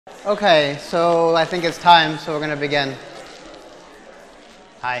Okay, so I think it's time, so we're going to begin.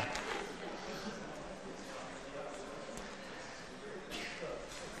 Hi.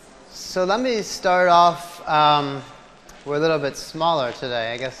 So let me start off, we're a little bit smaller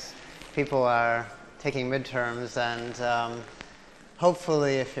today. I guess people are taking midterms, and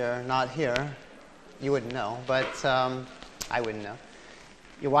hopefully if you're not here, you wouldn't know, but I wouldn't know.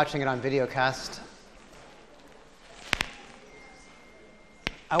 You're watching it on videocast.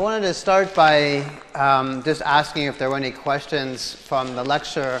 I wanted to start by just asking if there were any questions from the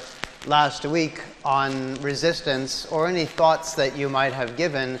lecture last week on resistance, or any thoughts that you might have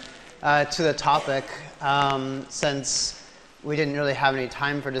given to the topic, since we didn't really have any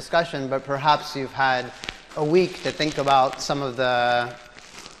time for discussion, but perhaps you've had a week to think about some of the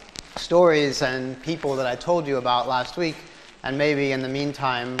stories and people that I told you about last week, and maybe in the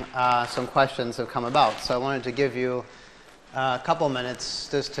meantime some questions have come about. So I wanted to give you a couple minutes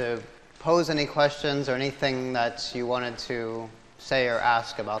just to pose any questions or anything that you wanted to say or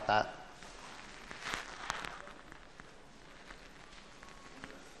ask about that.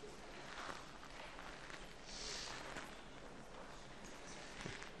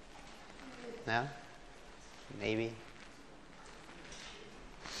 Yeah? Maybe?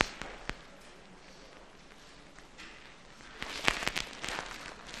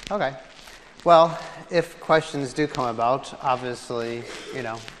 Okay. Well, if questions do come about, obviously,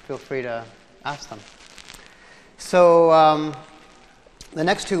 feel free to ask them. So the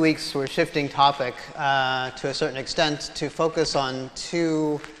next 2 weeks we're shifting topic to a certain extent to focus on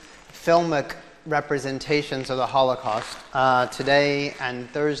two filmic representations of the Holocaust. Today and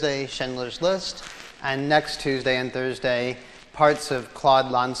Thursday, Schindler's List, and next Tuesday and Thursday, parts of Claude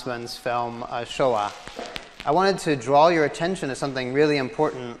Lanzmann's film Shoah. I wanted to draw your attention to something really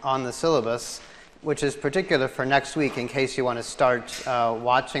important on the syllabus, which is particular for next week in case you want to start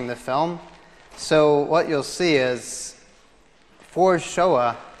watching the film. So what you'll see is, for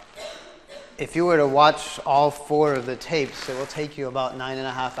Shoah, if you were to watch all 4 of the tapes, it will take you about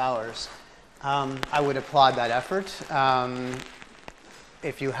 9.5 hours. I would applaud that effort.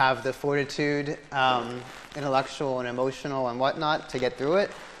 If you have the fortitude, intellectual and emotional and whatnot, to get through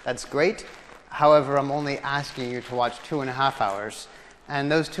it, that's great. However, I'm only asking you to watch 2.5 hours.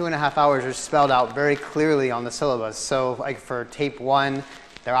 And those 2.5 hours are spelled out very clearly on the syllabus. So like for tape 1,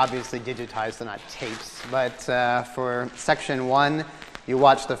 they're obviously digitized, they're not tapes. But for section 1, you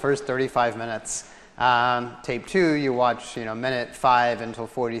watch the first 35 minutes. Tape 2, you watch minute 5 until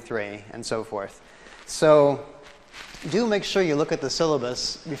 43, and so forth. So do make sure you look at the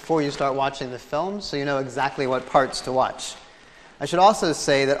syllabus before you start watching the film so you know exactly what parts to watch. I should also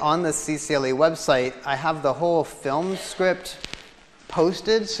say that on the CCLA website, I have the whole film script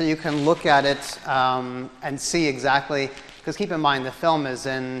posted so you can look at it and see exactly, because keep in mind the film is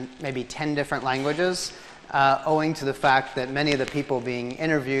in maybe 10 different languages, owing to the fact that many of the people being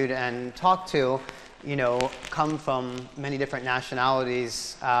interviewed and talked to come from many different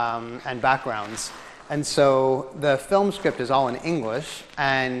nationalities and backgrounds. And so the film script is all in English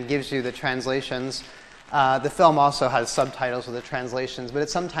and gives you the translations. The film also has subtitles with the translations, but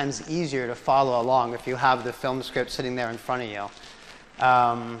it's sometimes easier to follow along if you have the film script sitting there in front of you.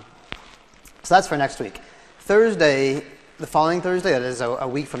 So that's for next week. Thursday, the following Thursday, that is a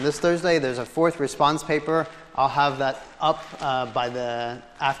week from this Thursday, there's a 4th response paper. I'll have that up by the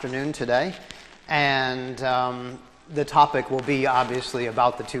afternoon today. And the topic will be obviously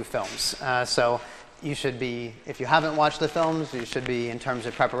about the 2 films. So you should be, if you haven't watched the films, you should be, in terms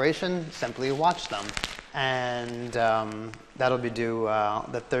of preparation, simply watch them. And that'll be due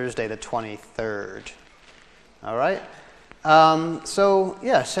the Thursday, the 23rd. All right? So,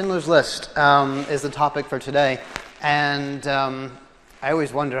 yeah, Schindler's List is the topic for today. And I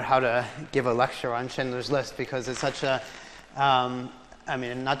always wonder how to give a lecture on Schindler's List, because it's such a,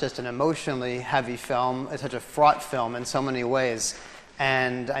 not just an emotionally heavy film, it's such a fraught film in so many ways.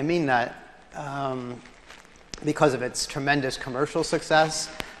 And I mean that because of its tremendous commercial success,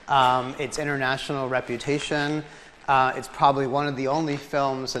 its international reputation. It's probably one of the only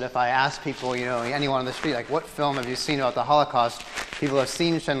films that if I ask people, anyone on the street, like, what film have you seen about the Holocaust? People have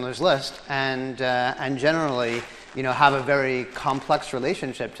seen Schindler's List, and generally, have a very complex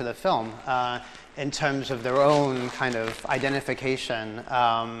relationship to the film in terms of their own kind of identification.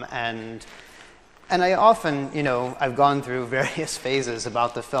 And I often, I've gone through various phases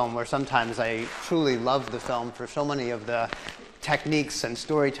about the film where sometimes I truly love the film for so many of the techniques and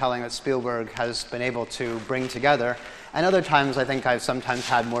storytelling that Spielberg has been able to bring together. And other times I think I've sometimes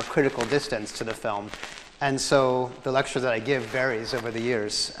had more critical distance to the film. And so the lecture that I give varies over the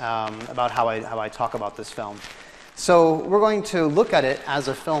years about how I talk about this film. So we're going to look at it as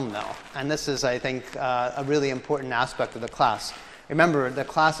a film, though. And this is, I think, a really important aspect of the class. Remember, the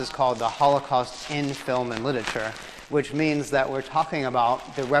class is called The Holocaust in Film and Literature, which means that we're talking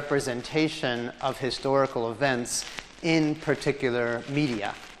about the representation of historical events in particular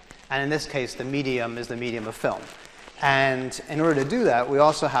media. And in this case, the medium is the medium of film. And in order to do that, we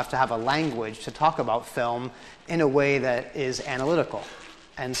also have to have a language to talk about film in a way that is analytical.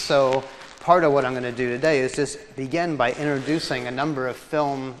 And so part of what I'm going to do today is just begin by introducing a number of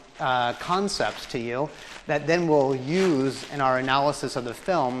film concepts to you that then we'll use in our analysis of the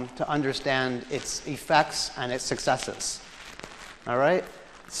film to understand its effects and its successes. All right?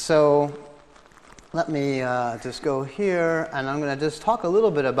 So let me just go here, and I'm going to just talk a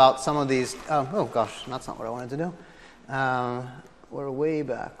little bit about some of these. Oh, gosh, that's not what I wanted to do. We're way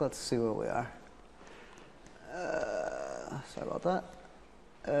back. Let's see where we are. Sorry about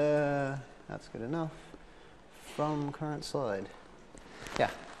that. That's good enough. From current slide. Yeah.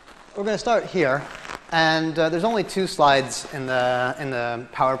 We're going to start here. And there's only 2 slides in the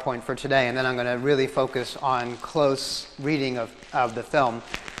PowerPoint for today, and then I'm going to really focus on close reading of the film.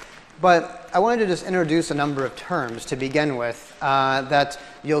 But I wanted to just introduce a number of terms to begin with that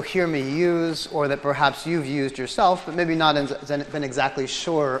you'll hear me use, or that perhaps you've used yourself, but maybe not been exactly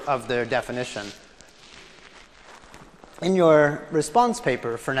sure of their definition. In your response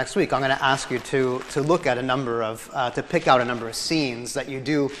paper for next week, I'm going to ask you to look at a number of, to pick out a number of scenes that you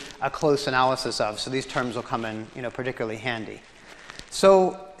do a close analysis of. So these terms will come in, particularly handy.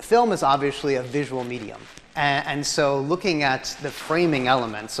 So film is obviously a visual medium. And so looking at the framing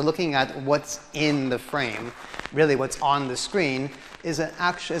elements, so looking at what's in the frame, really what's on the screen, is an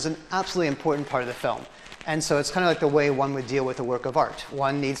absolutely important part of the film. And so it's kind of like the way one would deal with a work of art.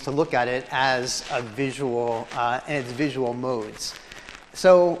 One needs to look at it as a visual, in its visual modes.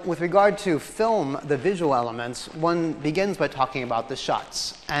 So with regard to film, the visual elements, one begins by talking about the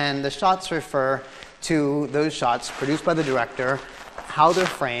shots. And the shots refer to those shots produced by the director, how they're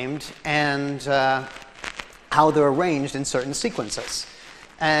framed, and how they're arranged in certain sequences.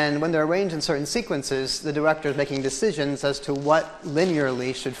 And when they're arranged in certain sequences, the director is making decisions as to what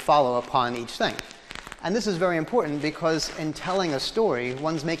linearly should follow upon each thing. And this is very important because in telling a story,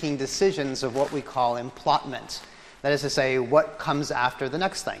 one's making decisions of what we call emplotment. That is to say, what comes after the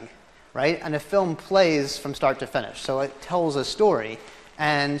next thing, right? And a film plays from start to finish. So it tells a story.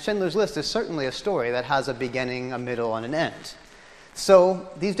 And Schindler's List is certainly a story that has a beginning, a middle, and an end. So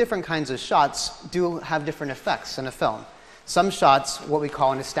these different kinds of shots do have different effects in a film. Some shots, what we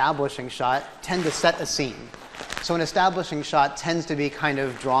call an establishing shot, tend to set a scene. So an establishing shot tends to be kind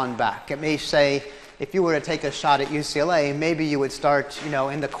of drawn back. It may say, if you were to take a shot at UCLA, maybe you would start,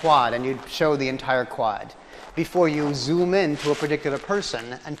 in the quad and you'd show the entire quad before you zoom in to a particular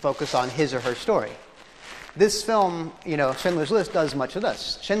person and focus on his or her story. This film, Schindler's List, does much of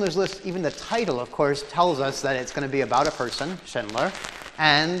this. Schindler's List, even the title, of course, tells us that it's going to be about a person, Schindler,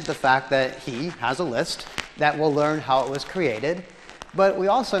 and the fact that he has a list that will learn how it was created. But we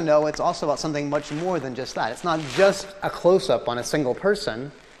also know it's also about something much more than just that. It's not just a close-up on a single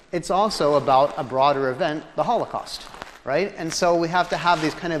person. It's also about a broader event, the Holocaust, right? And so we have to have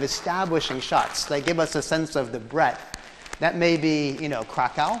these kind of establishing shots. They give us a sense of the breadth. That may be,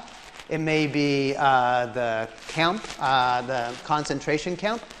 Krakow. It may be the camp, the concentration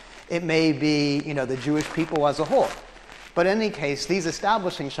camp. It may be, the Jewish people as a whole. But in any case, these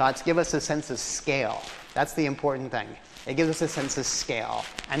establishing shots give us a sense of scale. That's the important thing. It gives us a sense of scale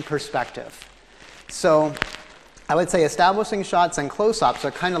and perspective. So I would say establishing shots and close-ups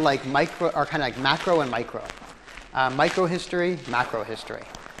are kind of like macro and micro. Micro history, macro history.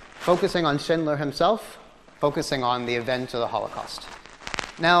 Focusing on Schindler himself, focusing on the event of the Holocaust.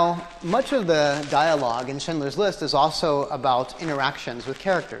 Now, much of the dialogue in Schindler's List is also about interactions with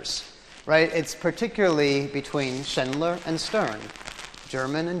characters, right? It's particularly between Schindler and Stern,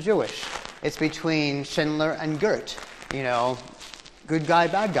 German and Jewish. It's between Schindler and Goethe, good guy,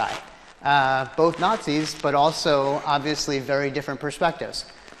 bad guy. Both Nazis, but also obviously very different perspectives.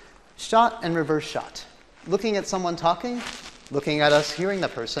 Shot and reverse shot. Looking at someone talking, looking at us hearing the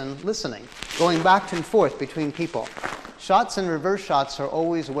person, listening, going back and forth between people. Shots and reverse shots are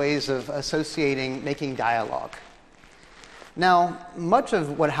always ways of associating, making dialogue. Now, much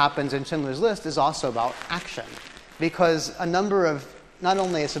of what happens in Schindler's List is also about action, because a number of, not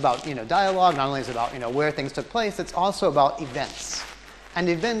only it's about dialogue, not only is it about where things took place, it's also about events. And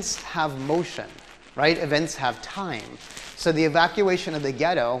events have motion, right? Events have time. So the evacuation of the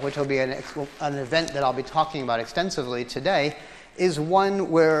ghetto, which will be an event that I'll be talking about extensively today, is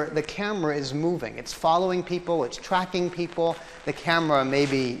one where the camera is moving. It's following people, it's tracking people. The camera may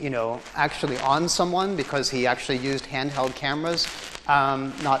be, actually on someone because he actually used handheld cameras,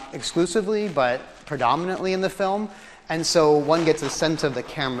 not exclusively, but predominantly in the film. And so one gets a sense of the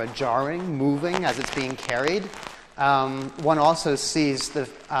camera jarring, moving as it's being carried. One also sees the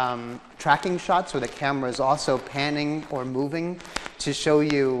tracking shots where the camera is also panning or moving to show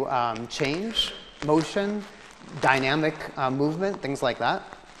you change, motion, dynamic movement, things like that.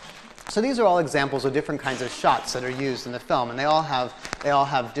 So these are all examples of different kinds of shots that are used in the film, and they all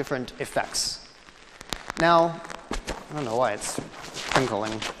have different effects. Now, I don't know why it's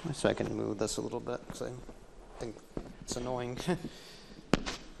crinkling, so I can move this a little bit because I think it's annoying.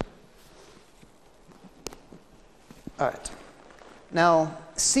 All right. Now,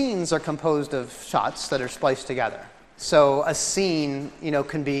 scenes are composed of shots that are spliced together. So a scene,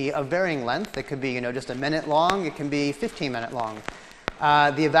 can be of varying length. It could be, just a minute long. It can be 15-minute long.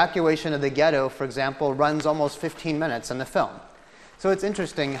 The evacuation of the ghetto, for example, runs almost 15 minutes in the film. So it's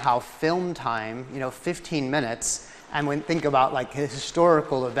interesting how film time, 15 minutes, and when you think about like a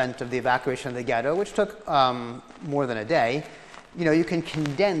historical event of the evacuation of the ghetto, which took more than a day, you can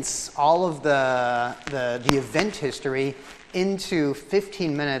condense all of the event history into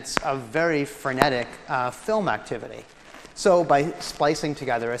 15 minutes of very frenetic film activity. So by splicing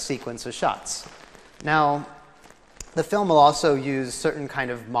together a sequence of shots. Now, the film will also use certain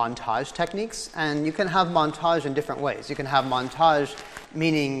kind of montage techniques, and you can have montage in different ways. You can have montage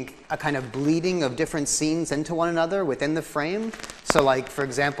meaning a kind of bleeding of different scenes into one another within the frame. So like, for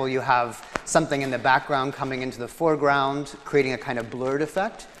example, you have something in the background coming into the foreground, creating a kind of blurred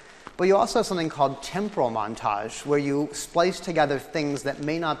effect. But you also have something called temporal montage, where you splice together things that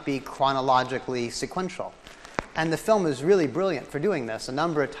may not be chronologically sequential. And the film is really brilliant for doing this. A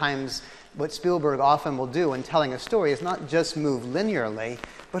number of times, what Spielberg often will do in telling a story is not just move linearly,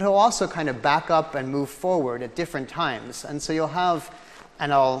 but he'll also kind of back up and move forward at different times. And so you'll have,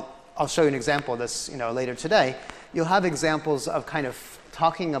 and I'll show you an example of this later today, you'll have examples of kind of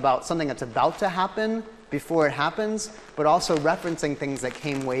talking about something that's about to happen before it happens, but also referencing things that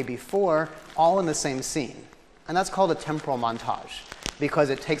came way before, all in the same scene. And that's called a temporal montage, because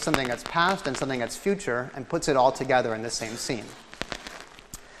it takes something that's past and something that's future and puts it all together in the same scene.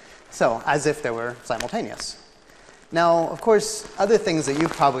 So, as if they were simultaneous. Now, of course, other things that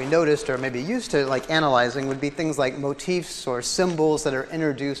you've probably noticed or maybe used to like analyzing would be things like motifs or symbols that are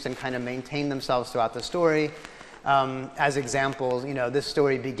introduced and kind of maintain themselves throughout the story. As examples, this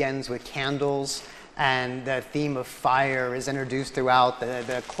story begins with candles, and the theme of fire is introduced throughout.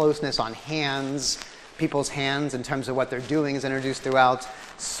 The closeness on hands, people's hands in terms of what they're doing is introduced throughout.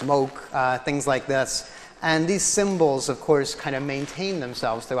 Smoke, things like this. And these symbols, of course, kind of maintain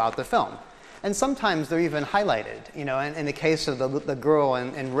themselves throughout the film. And sometimes they're even highlighted. In the case of the girl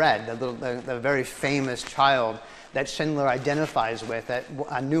in red, the very famous child that Schindler identifies with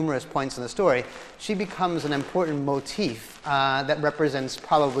at numerous points in the story, she becomes an important motif that represents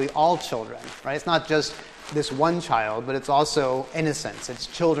probably all children, right? It's not just this one child, but it's also innocence. It's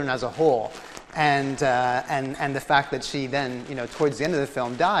children as a whole. And the fact that she then, towards the end of the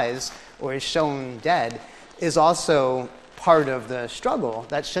film dies or is shown dead is also part of the struggle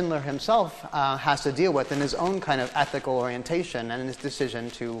that Schindler himself has to deal with in his own kind of ethical orientation and his decision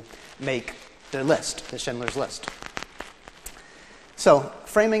to make the list, the Schindler's List. So,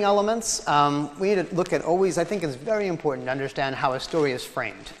 framing elements, we need to look at always, I think it's very important to understand how a story is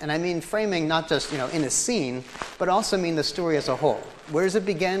framed. And I mean framing not just, in a scene, but also mean the story as a whole. Where does it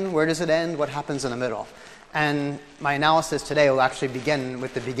begin? Where does it end? What happens in the middle? And my analysis today will actually begin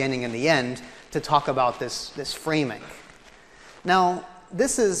with the beginning and the end to talk about this framing. Now,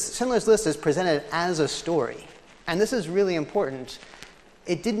 Schindler's List is presented as a story. And this is really important.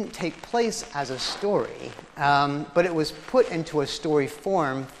 It didn't take place as a story, but it was put into a story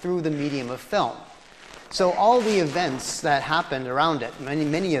form through the medium of film. So all the events that happened around it,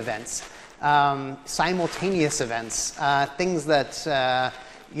 many events, simultaneous events, things that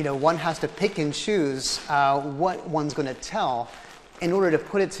one has to pick and choose what one's going to tell in order to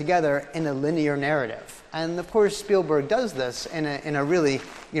put it together in a linear narrative. And of course, Spielberg does this in a really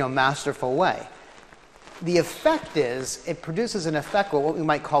masterful way. The effect is, it produces an effect, what we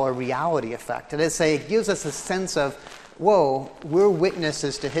might call a reality effect. That is, it gives us a sense of, whoa, we're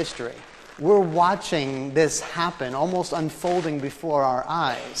witnesses to history. We're watching this happen, almost unfolding before our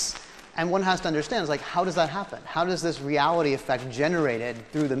eyes. And one has to understand, how does that happen? How does this reality effect generated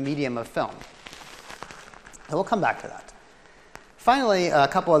through the medium of film? And we'll come back to that. Finally, a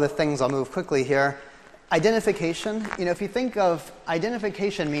couple other things I'll move quickly here. Identification, if you think of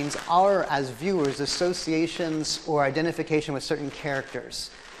identification means our, as viewers, associations or identification with certain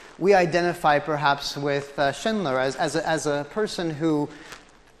characters. We identify perhaps with Schindler as a person who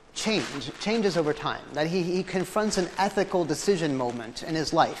changes over time, that he confronts an ethical decision moment in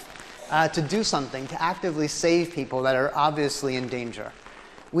his life to do something, to actively save people that are obviously in danger.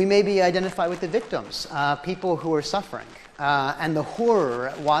 We maybe identify with the victims, people who are suffering. And the horror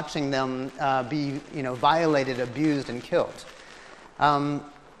at watching them be violated, abused, and killed.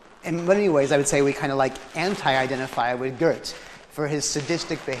 In many ways, I would say we kind of like anti-identify with Goethe for his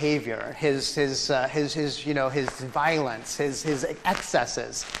sadistic behavior, his violence, his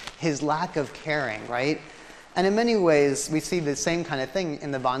excesses, his lack of caring, right? And in many ways, we see the same kind of thing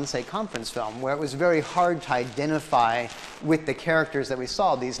in the Wannsee Conference film, where it was very hard to identify with the characters that we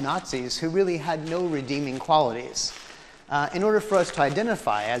saw, these Nazis who really had no redeeming qualities. In order for us to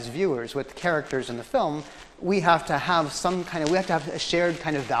identify as viewers with the characters in the film, we have to have a shared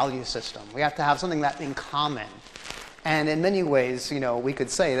kind of value system. We have to have something that's in common. And in many ways, we could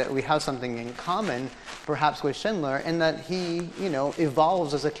say that we have something in common, perhaps with Schindler, in that he,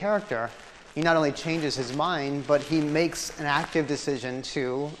 evolves as a character. He not only changes his mind, but he makes an active decision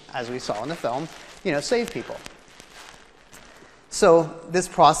to, as we saw in the film, save people. So this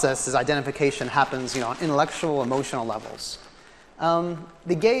process, this identification, happens on intellectual, emotional levels.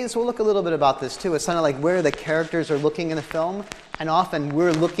 The gaze, we'll look a little bit about this too. It's kind of like where the characters are looking in the film, and often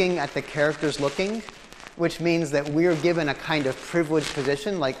we're looking at the characters looking, which means that we're given a kind of privileged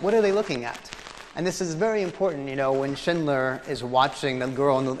position, like what are they looking at? And this is very important, when Schindler is watching the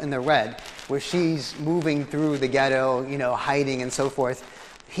girl in the red, where she's moving through the ghetto, hiding and so forth.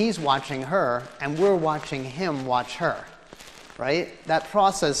 He's watching her, and we're watching him watch her. Right? That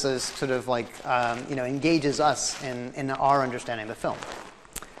process is sort of like, engages us in our understanding of the film.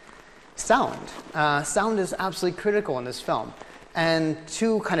 Sound. Sound is absolutely critical in this film. And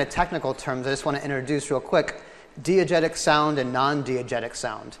two kind of technical terms I just want to introduce real quick: diegetic sound and non-diegetic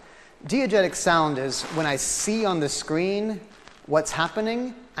sound. Diegetic sound is when I see on the screen what's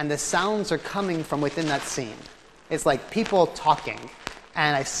happening, and the sounds are coming from within that scene. It's like people talking,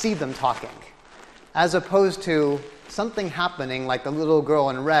 and I see them talking. As opposed to something happening, like the little girl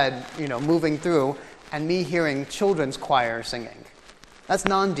in red, moving through, and me hearing children's choir singing. That's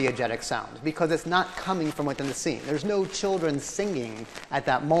non-diegetic sound, because it's not coming from within the scene. There's no children singing at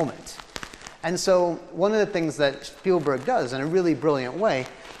that moment. And so one of the things that Spielberg does in a really brilliant way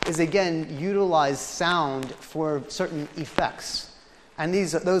is, again, utilize sound for certain effects. And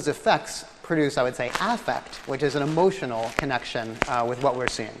those effects produce, I would say, affect, which is an emotional connection with what we're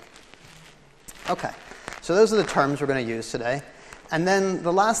seeing. Okay. So those are the terms we're going to use today. And then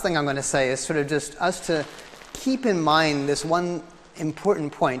the last thing I'm going to say is sort of just us to keep in mind this one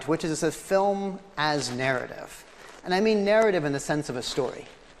important point, which is a film as narrative. And I mean narrative in the sense of a story.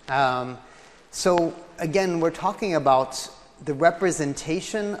 So again, we're talking about the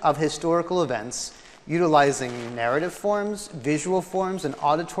representation of historical events utilizing narrative forms, visual forms, and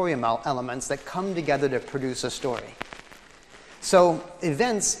auditory elements that come together to produce a story. So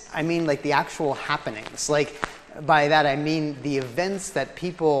events, I mean like the actual happenings. Like by that I mean the events that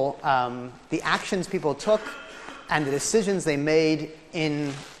people, the actions people took and the decisions they made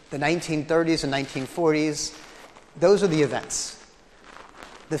in the 1930s and 1940s. Those are the events.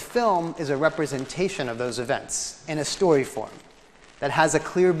 The film is a representation of those events in a story form that has a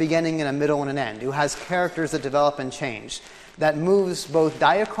clear beginning and a middle and an end, who has characters that develop and change, that moves both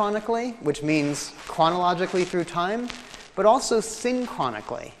diachronically, which means chronologically through time, but also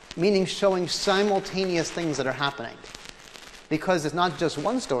synchronically, meaning showing simultaneous things that are happening. Because it's not just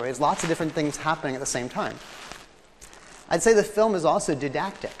one story, it's lots of different things happening at the same time. I'd say the film is also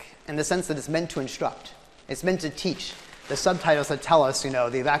didactic in the sense that it's meant to instruct. It's meant to teach. The subtitles that tell us,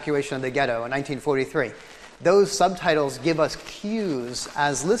 the evacuation of the ghetto in 1943, those subtitles give us cues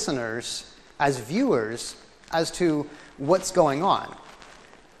as listeners, as viewers, as to what's going on.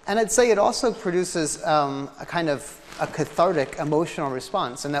 And I'd say it also produces a kind of a cathartic emotional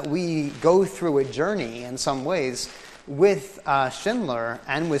response, in that we go through a journey in some ways with Schindler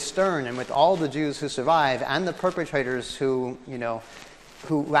and with Stern and with all the Jews who survive and the perpetrators who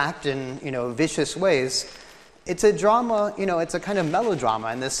act in vicious ways. It's a drama, it's a kind of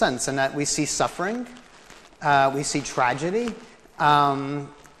melodrama in this sense, in that we see suffering, we see tragedy.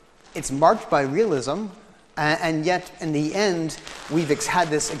 It's marked by realism, and yet in the end we've had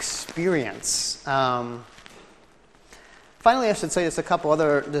this experience. Finally, I should say just a couple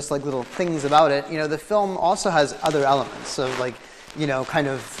other little things about it. The film also has other elements of kind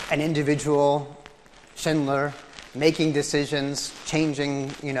of an individual, Schindler, making decisions, changing,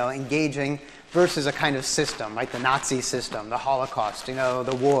 engaging, versus a kind of system, right? The Nazi system, the Holocaust,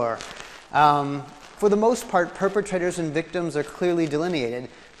 the war. For the most part, perpetrators and victims are clearly delineated,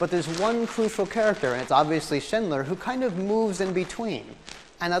 but there's one crucial character, and it's obviously Schindler, who kind of moves in between.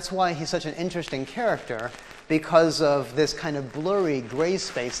 And that's why he's such an interesting character, because of this kind of blurry gray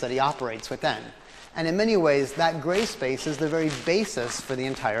space that he operates within. And in many ways, that gray space is the very basis for the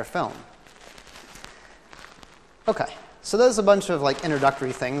entire film. Okay, so there's a bunch of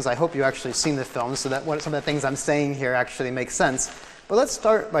introductory things. I hope you actually seen the film so that some of the things I'm saying here actually make sense. But let's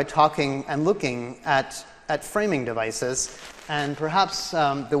start by talking and looking at framing devices. And perhaps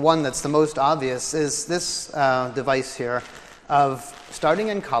the one that's the most obvious is this device here of starting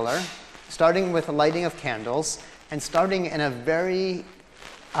in color, starting with the lighting of candles, and starting in a very,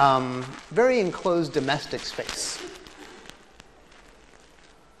 very enclosed domestic space.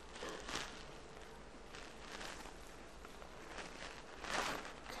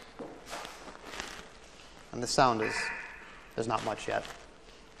 And the sound is, there's not much yet.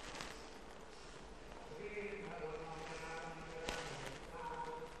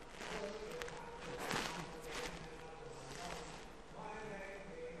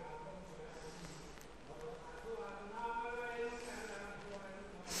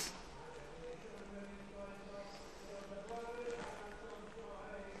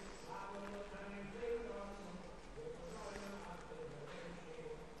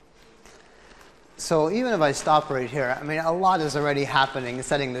 So even if I stop right here, I mean, a lot is already happening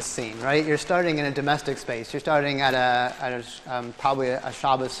setting this scene, right? You're starting in a domestic space. You're starting at probably a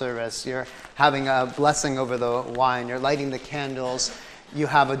Shabbos service. You're having a blessing over the wine. You're lighting the candles. You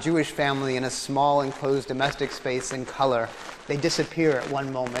have a Jewish family in a small enclosed domestic space in color. They disappear at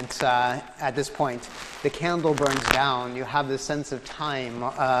one moment at this point. The candle burns down. You have this sense of time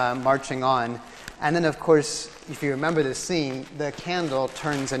marching on. And then, of course, if you remember this scene, the candle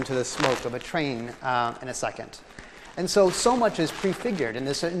turns into the smoke of a train in a second. And so much is prefigured in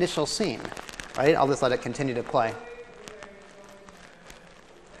this initial scene, right? I'll just let it continue to play.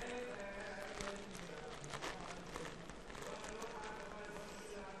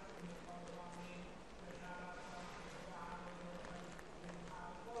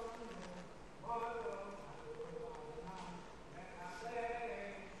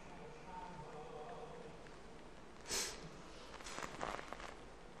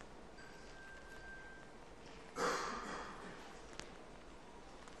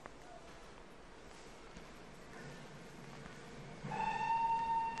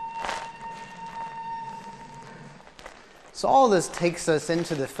 So all this takes us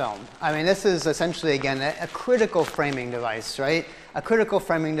into the film. I mean, this is essentially, again, a critical framing device, right? A critical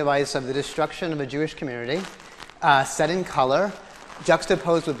framing device of the destruction of a Jewish community, set in color,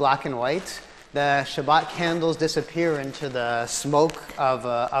 juxtaposed with black and white. The Shabbat candles disappear into the smoke of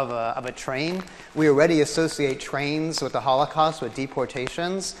a train. We already associate trains with the Holocaust, with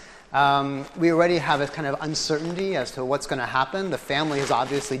deportations. We already have a kind of uncertainty as to what's going to happen. The family has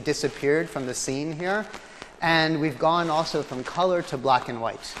obviously disappeared from the scene here. And we've gone also from color to black and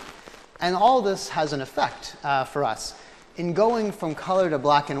white. And all this has an effect for us. In going from color to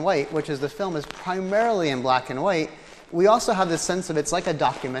black and white, which is the film is primarily in black and white, we also have this sense of it's like a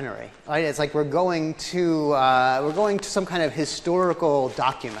documentary, right? It's like we're going to some kind of historical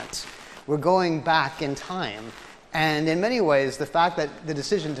document. We're going back in time. And in many ways, the fact that the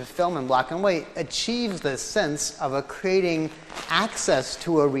decision to film in black and white achieves this sense of creating access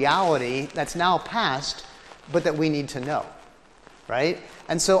to a reality that's now past, but that we need to know, right?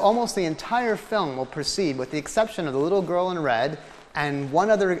 And so almost the entire film will proceed, with the exception of the little girl in red and one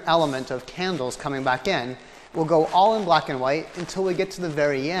other element of candles coming back in, will go all in black and white until we get to the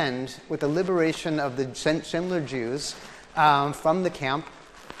very end with the liberation of the Schindler Jews from the camp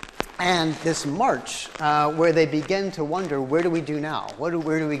and this march where they begin to wonder, where do we do now? Where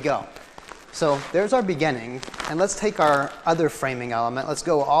do we go? So there's our beginning, and let's take our other framing element. Let's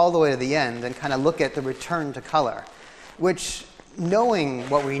go all the way to the end and kind of look at the return to color, which, knowing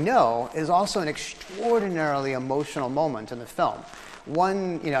what we know, is also an extraordinarily emotional moment in the film.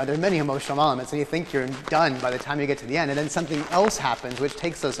 One, there are many emotional elements, and you think you're done by the time you get to the end, and then something else happens which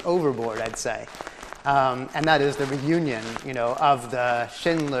takes us overboard, I'd say. And that is the reunion, of the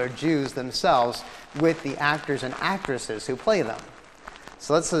Schindler Jews themselves with the actors and actresses who play them.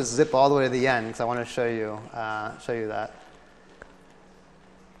 So let's just zip all the way to the end, because I want to show you that.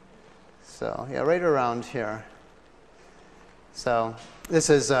 So yeah, right around here. So this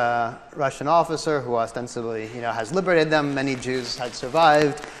is a Russian officer who ostensibly, has liberated them. Many Jews had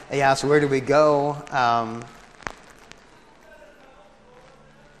survived. They asked, where do we go?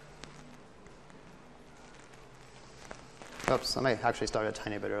 Oops, I might actually start a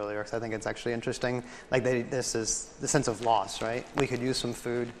tiny bit earlier because I think it's actually interesting. Like this is the sense of loss, right? We could use some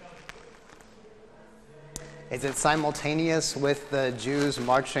food. Is it simultaneous with the Jews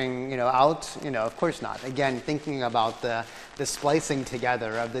marching, out? Of course not. Again, thinking about the splicing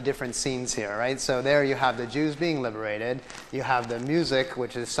together of the different scenes here, right? So there you have the Jews being liberated. You have the music,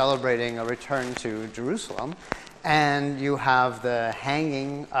 which is celebrating a return to Jerusalem. And you have the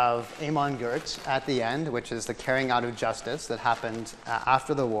hanging of Amon Gertz at the end, which is the carrying out of justice that happened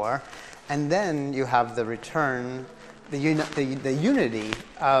after the war. And then you have the return, the unity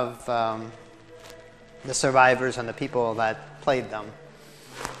of the survivors and the people that played them.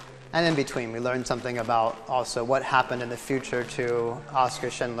 And in between, we learned something about also what happened in the future to Oskar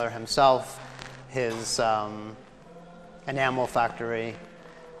Schindler himself, his enamel factory,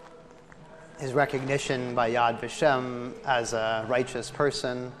 his recognition by Yad Vashem as a righteous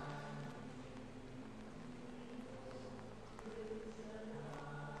person.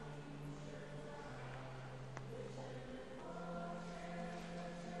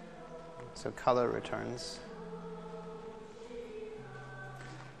 So color returns.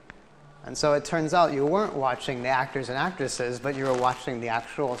 And so it turns out you weren't watching the actors and actresses, but you were watching the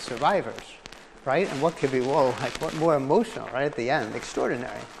actual survivors, right? And what could be, what more emotional, right, at the end?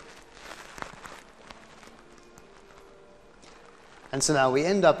 Extraordinary. And so now we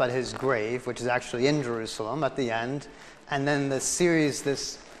end up at his grave, which is actually in Jerusalem at the end. And then the series,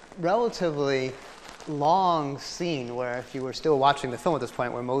 this relatively long scene where if you were still watching the film at this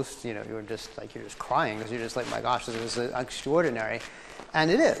point, where most, you were just like, you're just crying because you're just like, my gosh, this is extraordinary.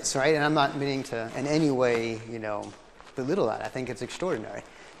 And it is, right? And I'm not meaning to in any way, belittle that. I think it's extraordinary.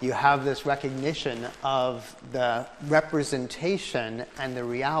 You have this recognition of the representation and the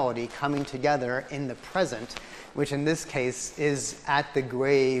reality coming together in the present, which in this case is at the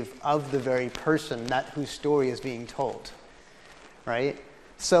grave of the very person whose story is being told, right?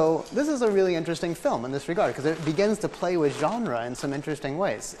 So this is a really interesting film in this regard because it begins to play with genre in some interesting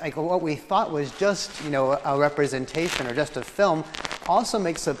ways. Like what we thought was just, a representation or just a film also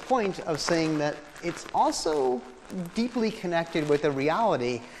makes a point of saying that it's also deeply connected with a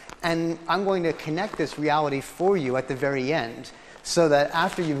reality, and I'm going to connect this reality for you at the very end, so that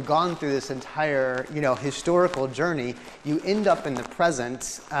after you've gone through this entire, historical journey, you end up in the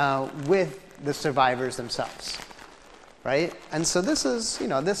present with the survivors themselves, right? And so this is,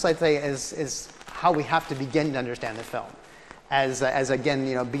 this I think is how we have to begin to understand the film, as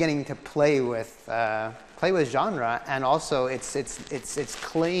again, beginning to play with genre and also its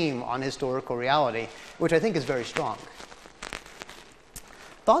claim on historical reality, which I think is very strong.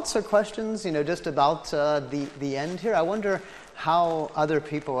 Thoughts or questions, just about the end here? I wonder how other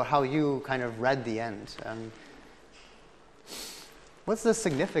people, how you kind of read the end. What's the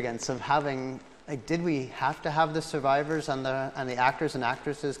significance of having, like, did we have to have the survivors and the actors and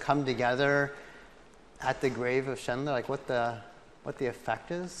actresses come together at the grave of Schindler? Like what the effect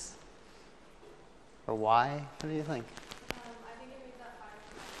is? Or why? What do you think? I think it makes that final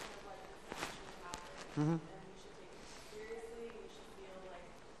connection of like this actually happened, and we should take it seriously. We should feel like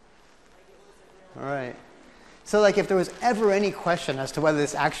it was a real. All right. So like if there was ever any question as to whether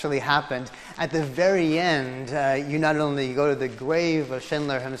this actually happened, at the very end, you not only go to the grave of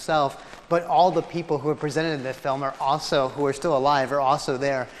Schindler himself, but all the people who are presented in the film are also, who are still alive, are also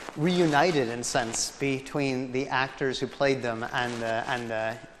there, reunited in a sense between the actors who played them and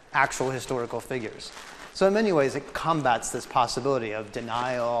the actual historical figures. So in many ways, it combats this possibility of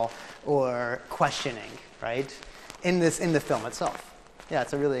denial or questioning, right? In the film itself. Yeah,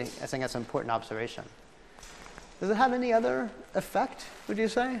 it's I think that's an important observation. Does it have any other effect, would you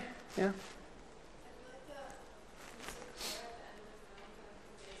say? Yeah?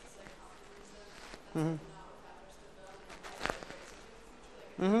 Mm-hmm.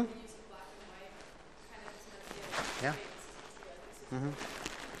 Mm-hmm. Yeah. Mm-hmm.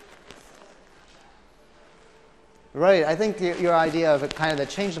 Right. I think your idea of kind of the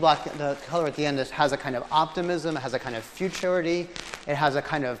change the color at the end has a kind of optimism, it has a kind of futurity, it has a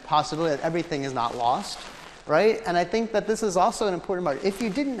kind of possibility that everything is not lost, right? And I think that this is also an important part. If you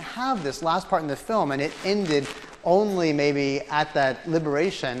didn't have this last part in the film and it ended only maybe at that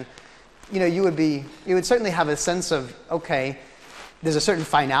liberation, you would certainly have a sense of, okay, there's a certain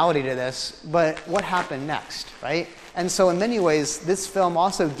finality to this, but what happened next, right? And so in many ways, this film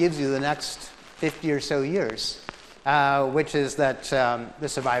also gives you the next 50 or so years, which is that the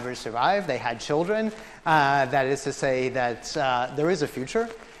survivors survived, they had children, that is to say that there is a future,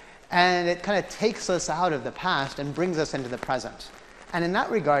 and it kind of takes us out of the past and brings us into the present. And in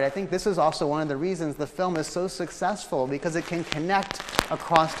that regard, I think this is also one of the reasons the film is so successful, because it can connect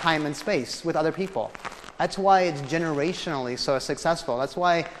across time and space with other people. That's why it's generationally so successful. That's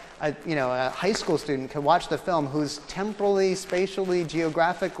why a high school student can watch the film who's temporally, spatially,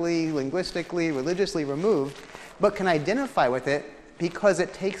 geographically, linguistically, religiously removed, but can identify with it because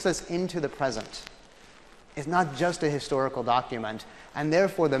it takes us into the present. It's not just a historical document. And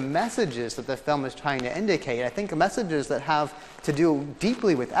therefore, the messages that the film is trying to indicate, I think messages that have to do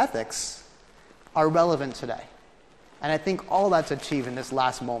deeply with ethics, are relevant today. And I think all that's achieved in this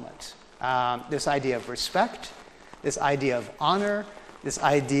last moment. This idea of respect, this idea of honor, this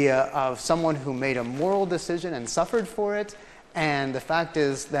idea of someone who made a moral decision and suffered for it, and the fact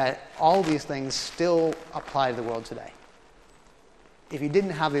is that all these things still apply to the world today. If you didn't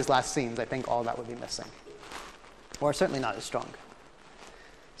have these last scenes, I think all that would be missing. Or certainly not as strong.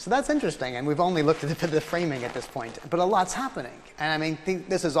 So that's interesting, and we've only looked at the framing at this point, but a lot's happening. And I think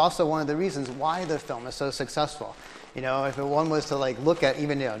this is also one of the reasons why the film is so successful. If one was to look at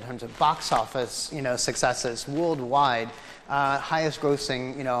even in terms of box office, successes worldwide, highest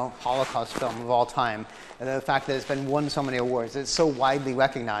grossing, Holocaust film of all time, and the fact that it's been won so many awards, it's so widely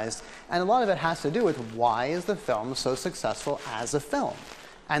recognized, and a lot of it has to do with why is the film so successful as a film.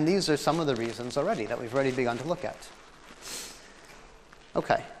 And these are some of the reasons already that we've already begun to look at.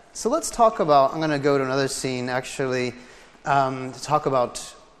 Okay, so let's talk about, I'm going to go to another scene actually to talk about,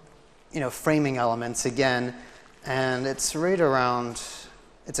 framing elements again. And it's right around,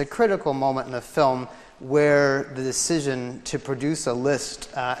 it's a critical moment in the film where the decision to produce a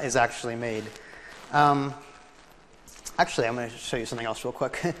list is actually made. Actually, I'm going to show you something else real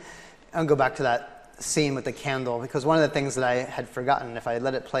quick. I'll go back to that scene with the candle, because one of the things that I had forgotten, if I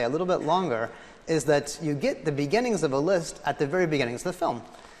let it play a little bit longer, is that you get the beginnings of a list at the very beginnings of the film.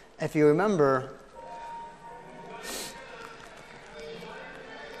 If you remember,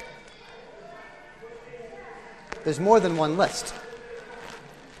 there's more than one list.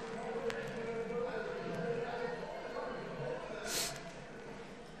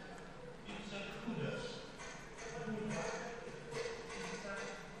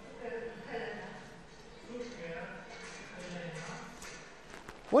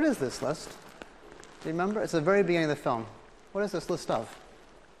 What is this list? Do you remember? It's the very beginning of the film. What is this list of?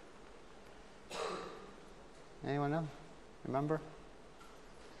 Anyone know? Remember?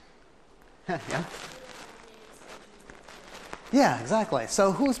 Yeah? Yeah, exactly.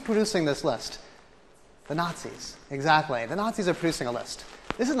 So who's producing this list? The Nazis. Exactly. The Nazis are producing a list.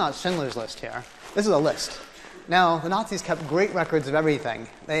 This is not Schindler's List here. This is a list. Now, the Nazis kept great records of everything.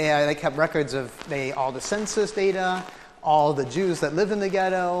 They kept records of all the census data, all the Jews that lived in the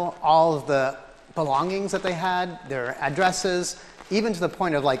ghetto, all of the belongings that they had, their addresses, even to the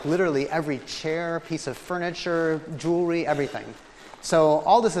point of literally every chair, piece of furniture, jewelry, everything. So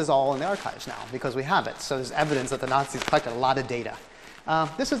all this is all in the archives now because we have it. So there's evidence that the Nazis collected a lot of data.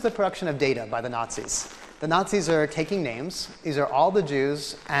 This is the production of data by the Nazis. The Nazis are taking names. These are all the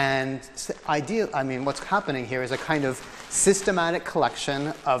Jews. And what's happening here is a kind of systematic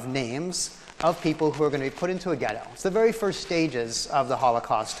collection of names of people who are going to be put into a ghetto. It's the very first stages of the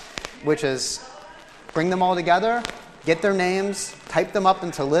Holocaust, which is bring them all together, get their names, type them up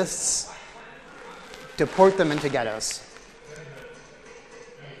into lists, deport them into ghettos.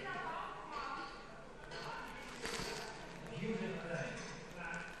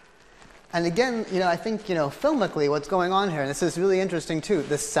 And again, I think, filmically what's going on here, and this is really interesting too,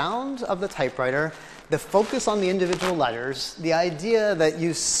 the sound of the typewriter, the focus on the individual letters, the idea that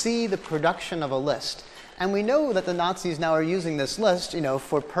you see the production of a list. And we know that the Nazis now are using this list,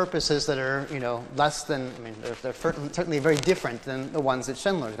 for purposes that are, less than, they're certainly very different than the ones that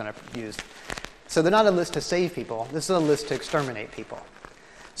Schindler is going to use. So they're not a list to save people. This is a list to exterminate people.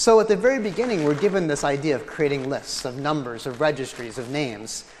 So at the very beginning, we're given this idea of creating lists of numbers, of registries, of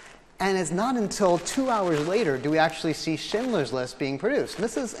names. And it's not until 2 hours later do we actually see Schindler's List being produced. And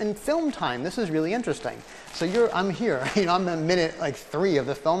this is in film time. This is really interesting. So I'm here. I'm in minute 3 of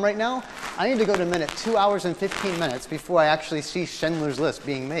the film right now. I need to go to minute 2 hours and 15 minutes before I actually see Schindler's List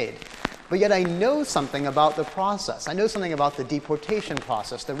being made. But yet I know something about the process. I know something about the deportation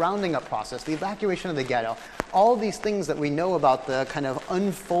process, the rounding up process, the evacuation of the ghetto, all these things that we know about the kind of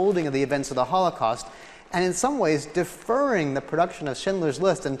unfolding of the events of the Holocaust. And in some ways, deferring the production of Schindler's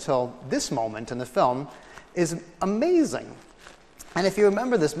List until this moment in the film is amazing. And if you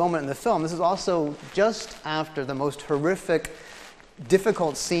remember this moment in the film, this is also just after the most horrific,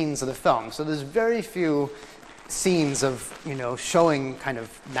 difficult scenes of the film. So there's very few scenes of, showing kind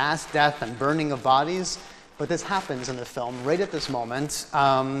of mass death and burning of bodies. But this happens in the film right at this moment.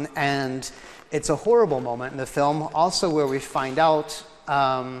 And it's a horrible moment in the film, also where we find out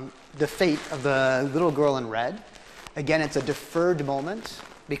the fate of the little girl in red. Again, it's a deferred moment.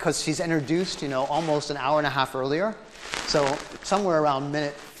 because she's introduced, almost an hour and a half earlier. So somewhere around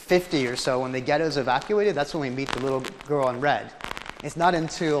minute 50 or so, when the ghetto is evacuated, that's when we meet the little girl in red. It's not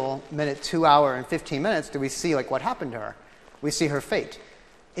until minute 2 hour and 15 minutes do we see what happened to her. We see her fate.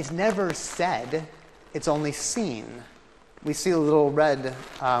 It's never said, it's only seen. We see a little red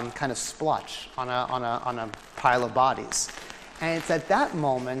kind of splotch on a pile of bodies. And it's at that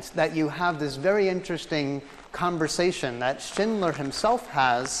moment that you have this very interesting conversation that Schindler himself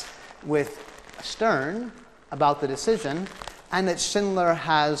has with Stern about the decision, and that Schindler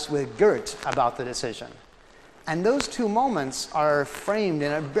has with Goethe about the decision. And those two moments are framed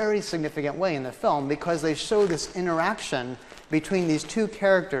in a very significant way in the film because they show this interaction between these two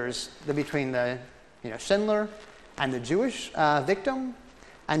characters, between the Schindler and the Jewish victim,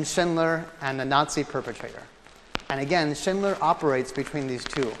 and Schindler and the Nazi perpetrator. And again, Schindler operates between these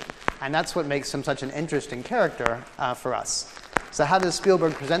two. And that's what makes him such an interesting character for us. So how does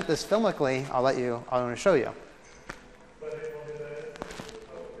Spielberg present this filmically? I want to show you.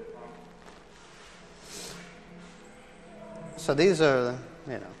 So these are,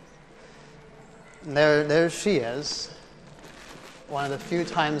 there she is. One of the few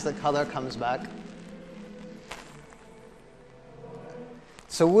times the color comes back.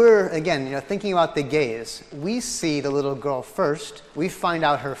 So we're, again, thinking about the gaze. We see the little girl first. We find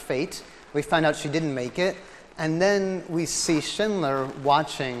out her fate. We find out she didn't make it. And then we see Schindler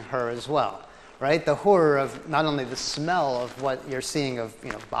watching her as well, right? The horror of not only the smell of what you're seeing of,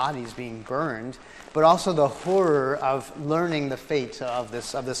 bodies being burned, but also the horror of learning the fate of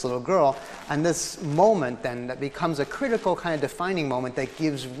this little girl. And this moment, then, that becomes a critical kind of defining moment that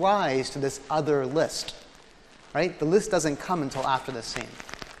gives rise to this other list, right? The list doesn't come until after this scene.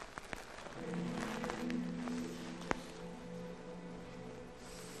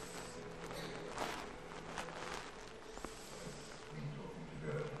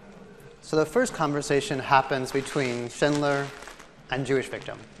 So the first conversation happens between Schindler and Jewish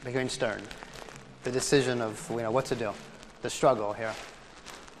victim, between Stern. The decision of what to do, the struggle here.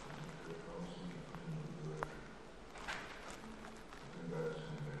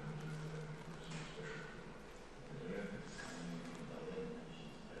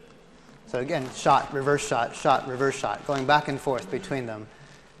 So again, shot, reverse shot, reverse shot, going back and forth between them.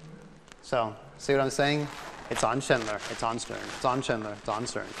 So, see what I'm saying? It's on Schindler, it's on Stern, it's on Schindler, it's on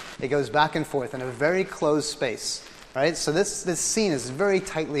Stern. It goes back and forth in a very closed space, right? So this scene is very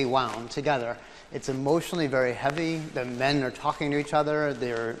tightly wound together. It's emotionally very heavy. The men are talking to each other.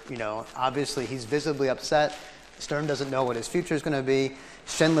 They're, obviously he's visibly upset. Stern doesn't know what his future is going to be.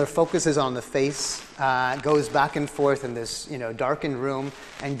 Schindler focuses on the face, goes back and forth in this, darkened room,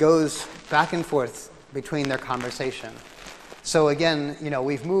 and goes back and forth between their conversation. So again,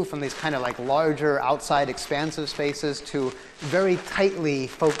 we've moved from these kind of larger outside expansive spaces to very tightly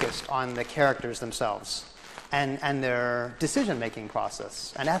focused on the characters themselves and their decision-making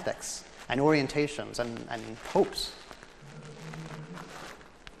process and ethics and orientations and hopes.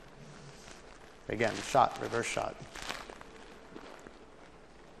 Again, shot, reverse shot.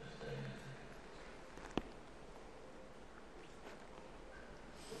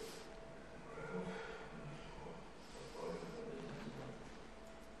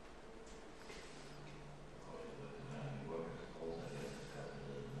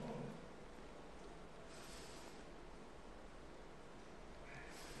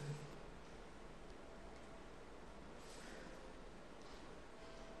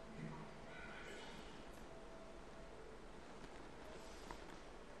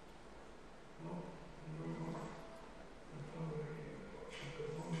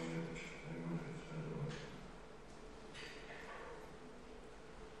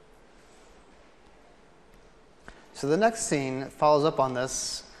 So the next scene that follows up on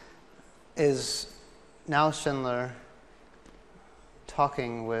this is now Schindler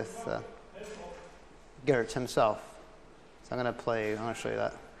talking with Goethe himself. So I'm going to show you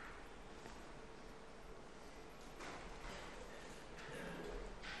that.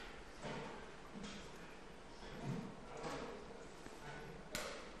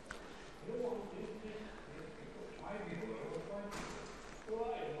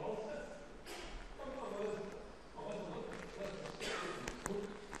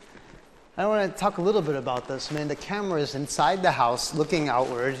 I want to talk a little bit about this. The camera is inside the house, looking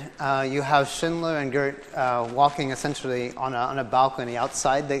outward. You have Schindler and Goethe walking essentially on a balcony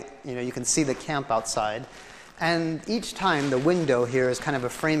outside. You can see the camp outside. And each time, the window here is kind of a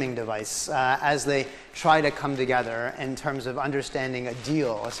framing device as they try to come together in terms of understanding a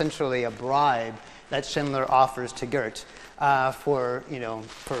deal, essentially a bribe that Schindler offers to Goethe for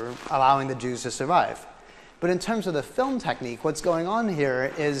allowing the Jews to survive. But in terms of the film technique, what's going on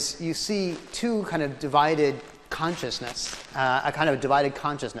here is you see two kind of divided consciousness, a kind of divided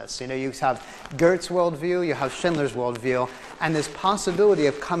consciousness. You know, you have Goethe's worldview, you have Schindler's worldview, and this possibility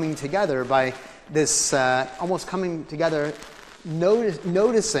of coming together by this almost coming together,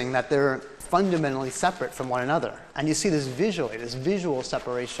 noticing that they're fundamentally separate from one another. And you see this visually, this visual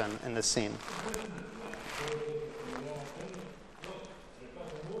separation in this scene.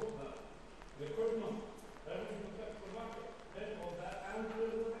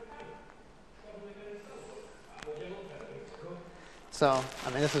 So, I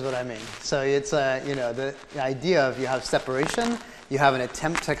mean, this is what I mean. So it's, you know, the idea of you have separation, you have an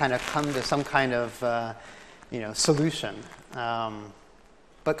attempt to kind of come to some kind of, you know, solution,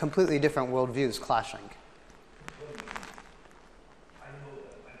 but completely different worldviews clashing.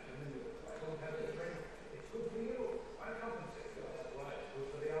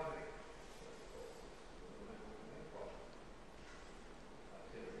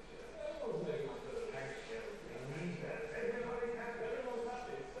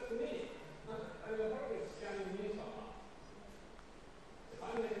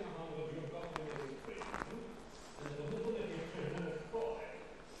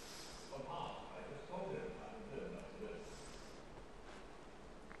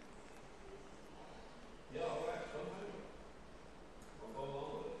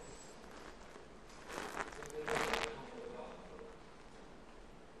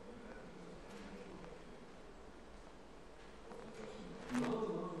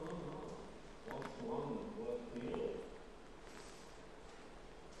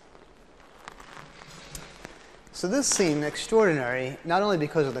 So this scene, extraordinary, not only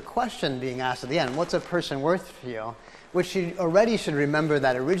because of the question being asked at the end, what's a person worth for you? Which you already should remember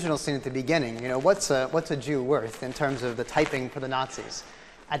that original scene at the beginning. You know, what's a Jew worth in terms of the typing for the Nazis?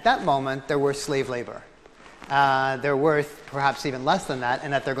 At that moment, they're worth slave labor. They're worth perhaps even less than that,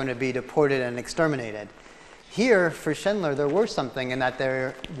 and that they're going to be deported and exterminated. Here, for Schindler, they're worth something in that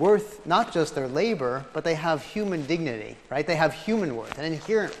they're worth not just their labor, but they have human dignity, right? They have human worth, an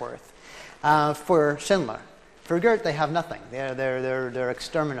inherent worth for Schindler. For Goethe, they have nothing. They're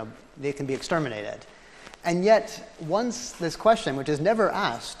exterminable. They can be exterminated. And yet, once this question, which is never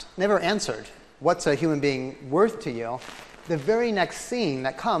asked, never answered, what's a human being worth to you, the very next scene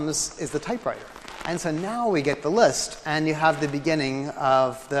that comes is the typewriter. And so now we get the list, and you have the beginning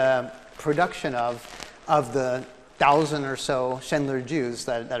of the production of the 1,000 or so Schindler Jews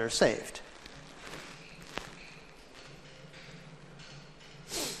that are saved.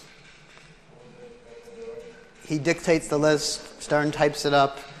 He dictates the list, Stern types it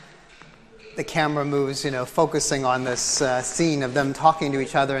up, the camera moves, you know, focusing on this scene of them talking to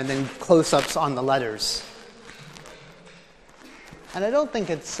each other, and then close-ups on the letters. And I don't think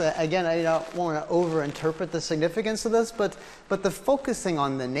it's, again, I don't want to over-interpret the significance of this, but the focusing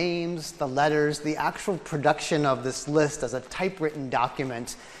on the names, the letters, the actual production of this list as a typewritten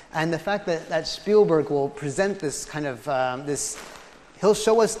document, and the fact that Spielberg will present this kind of, he'll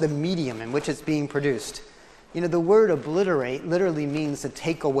show us the medium in which it's being produced. You know, the word obliterate literally means to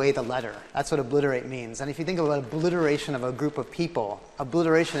take away the letter. That's what obliterate means. And if you think about obliteration of a group of people,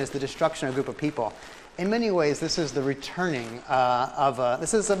 obliteration is the destruction of a group of people. In many ways, this is the returning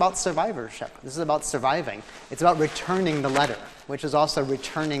this is about survivorship. This is about surviving. It's about returning the letter, which is also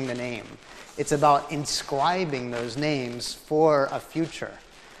returning the name. It's about inscribing those names for a future.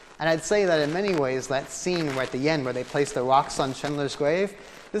 And I'd say that in many ways, that scene where at the end where they place the rocks on Schindler's grave,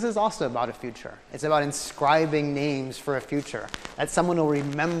 this is also about a future. It's about inscribing names for a future. That someone will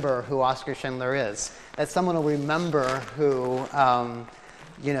remember who Oskar Schindler is. That someone will remember who,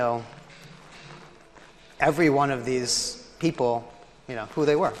 you know, every one of these people, you know, who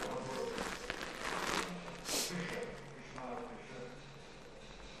they were.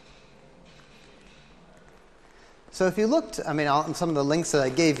 So if you looked, I mean, on some of the links that I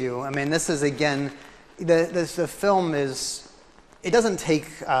gave you, I mean, this is, again, the film is, it doesn't take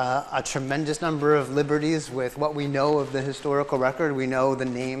a tremendous number of liberties with what we know of the historical record. We know the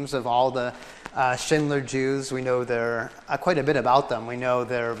names of all the Schindler Jews. We know quite a bit about them. We know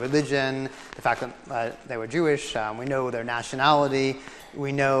their religion, the fact that they were Jewish. We know their nationality.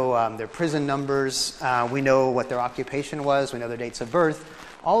 We know their prison numbers. We know what their occupation was. We know their dates of birth.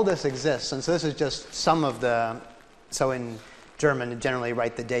 All this exists. And so this is just some of the, so in German, generally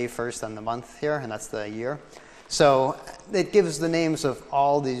write the day first, then the month here, and that's the year. So it gives the names of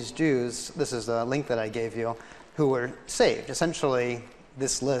all these Jews, this is the link that I gave you, who were saved. Essentially,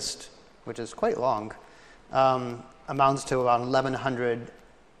 this list, which is quite long, amounts to about 1,100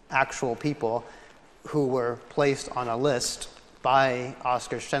 actual people who were placed on a list by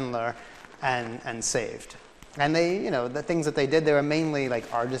Oskar Schindler and saved. And they, the things that they did, they were mainly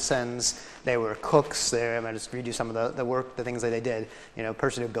like artisans. They were cooks. I'm going to just read you some of the things that they did. A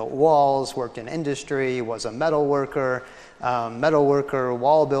person who built walls, worked in industry, was a metal worker,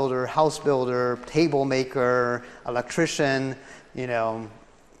 wall builder, house builder, table maker, electrician,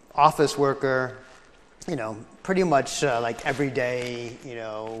 office worker, pretty much like everyday,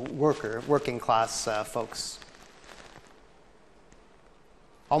 working class folks.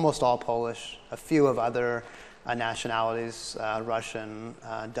 Almost all Polish, a few of other nationalities, Russian,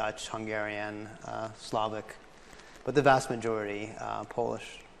 Dutch, Hungarian, Slavic, but the vast majority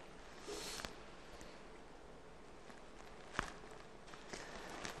Polish.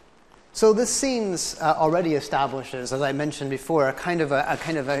 So this scene already establishes, as I mentioned before, a kind of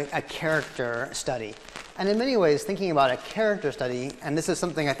a character study. And in many ways, thinking about a character study, and this is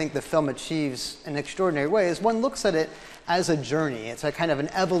something I think the film achieves in an extraordinary way, is one looks at it as a journey. It's a kind of an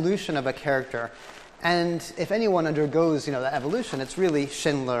evolution of a character. And if anyone undergoes, that evolution, it's really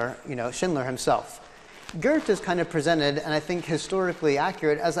Schindler, Schindler himself. Goethe is kind of presented, and I think historically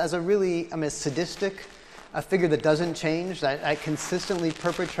accurate, as a really, sadistic, a figure that doesn't change, that consistently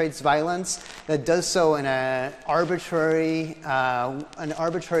perpetrates violence, that does so in an arbitrary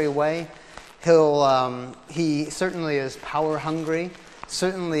way. He certainly is power hungry,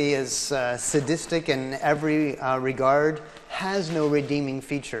 certainly is sadistic in every regard, has no redeeming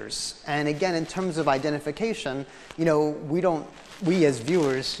features. And again, in terms of identification, we as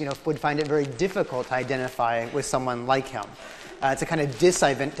viewers, would find it very difficult to identify with someone like him. It's a kind of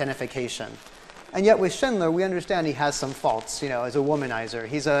disidentification. And yet with Schindler, we understand he has some faults, as a womanizer.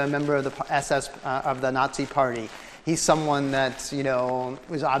 He's a member of the SS, of the Nazi party. He's someone that,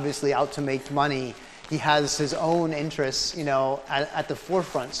 was obviously out to make money. He has his own interests, at the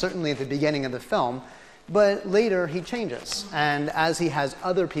forefront, certainly at the beginning of the film. But later he changes. And as he has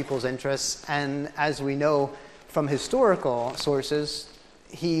other people's interests, and as we know from historical sources,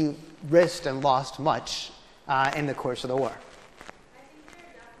 he risked and lost much in the course of the war.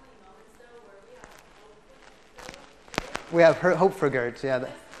 We have hope for Goethe, yeah.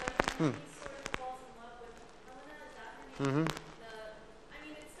 Mm-hmm. I mean,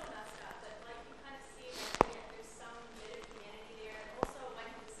 it's still messed up, but like you kind of see that there's some bit of humanity there. And also when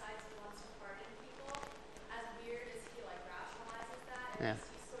he decides he wants to pardon people, as weird as he like rationalizes that, he's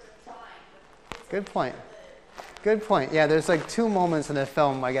sort of trying. Good point. Good point. Yeah, there's like two moments in the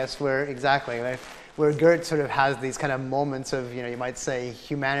film, I guess, where Goethe sort of has these kind of moments of, you might say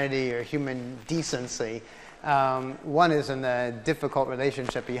humanity or human decency. One is in the difficult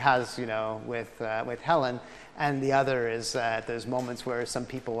relationship he has, with Helen, and the other is at those moments where some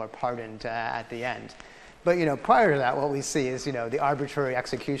people are pardoned at the end. But prior to that, what we see is the arbitrary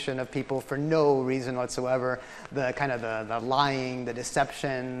execution of people for no reason whatsoever, the kind of the lying, the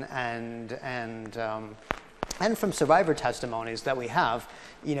deception, and from survivor testimonies that we have,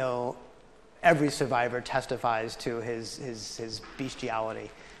 every survivor testifies to his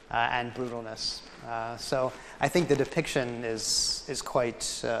bestiality and brutalness. So I think the depiction is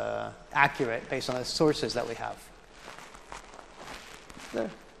quite accurate based on the sources that we have. Are there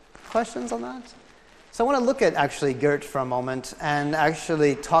questions on that? So I want to look at actually Goethe for a moment and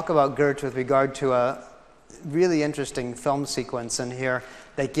actually talk about Goethe with regard to a really interesting film sequence in here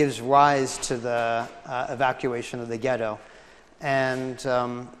that gives rise to the evacuation of the ghetto. And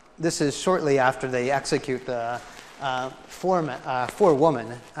this is shortly after they execute the forewoman,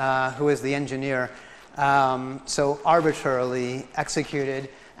 who is the engineer, so arbitrarily executed,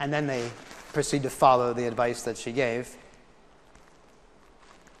 and then they proceed to follow the advice that she gave.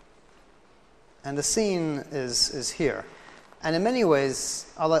 And the scene is here. And in many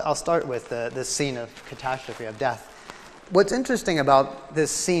ways, I'll start with this scene of catastrophe, of death. What's interesting about this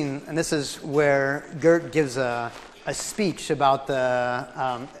scene, and this is where Goethe gives a speech about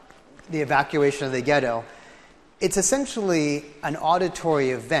the evacuation of the ghetto. It's essentially an auditory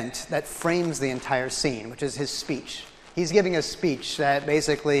event that frames the entire scene, which is his speech. He's giving a speech that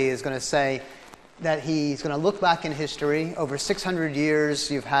basically is going to say that he's going to look back in history. Over 600 years,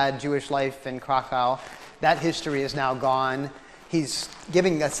 you've had Jewish life in Krakow. That history is now gone. He's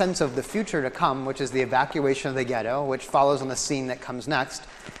giving a sense of the future to come, which is the evacuation of the ghetto, which follows on the scene that comes next.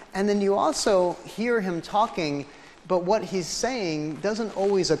 And then you also hear him talking, but what he's saying doesn't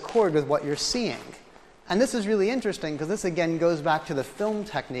always accord with what you're seeing. And this is really interesting because this again goes back to the film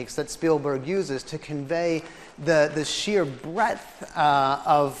techniques that Spielberg uses to convey the sheer breadth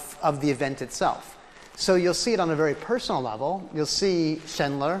of the event itself. So you'll see it on a very personal level. You'll see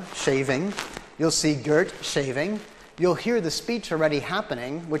Schindler shaving. You'll see Goethe shaving. You'll hear the speech already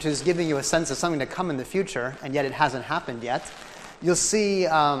happening, which is giving you a sense of something to come in the future, and yet it hasn't happened yet. You'll see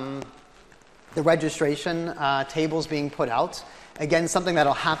the registration tables being put out. Again, something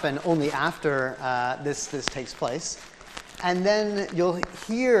that'll happen only after this takes place. And then you'll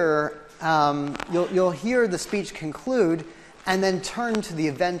hear the speech conclude and then turn to the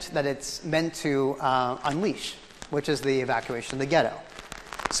event that it's meant to unleash, which is the evacuation of the ghetto.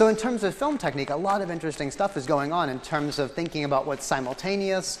 So in terms of film technique, a lot of interesting stuff is going on in terms of thinking about what's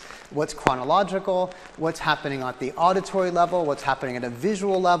simultaneous, what's chronological, what's happening at the auditory level, what's happening at a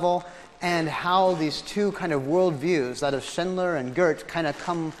visual level, and how these two kind of worldviews, that of Schindler and Goethe, kind of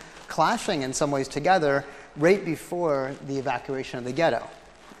come clashing in some ways together right before the evacuation of the ghetto.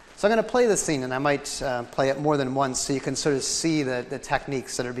 So I'm going to play this scene, and I might play it more than once so you can sort of see the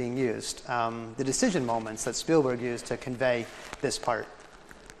techniques that are being used, the decision moments that Spielberg used to convey this part.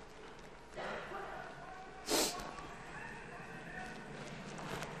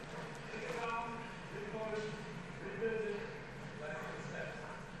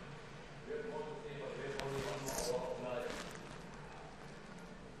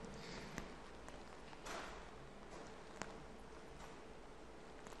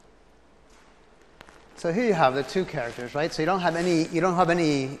 So here you have the two characters, right? So you don't have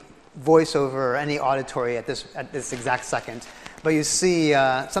any voiceover or any auditory at this exact second, but you see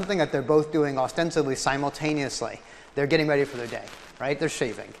something that they're both doing ostensibly simultaneously. They're getting ready for their day, right? They're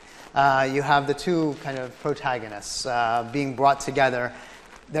shaving. You have the two kind of protagonists being brought together.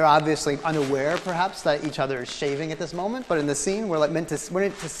 They're obviously unaware, perhaps, that each other is shaving at this moment, but in the scene, we're meant to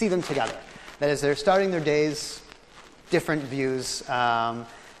see them together. That is, they're starting their days, different views, and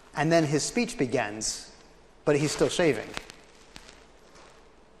then his speech begins, but he's still shaving.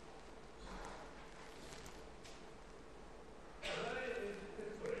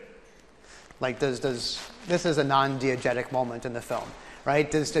 Like, this is a non-diegetic moment in the film, right?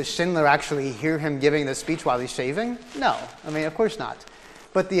 Does Schindler actually hear him giving the speech while he's shaving? No, I mean, of course not.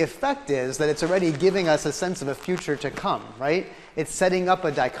 But the effect is that it's already giving us a sense of a future to come, right? It's setting up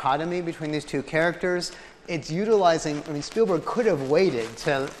a dichotomy between these two characters. It's utilizing, I mean, Spielberg could have waited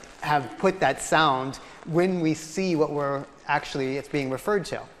to have put that sound when we see what it's being referred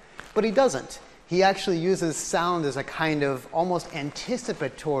to. But he doesn't. He actually uses sound as a kind of almost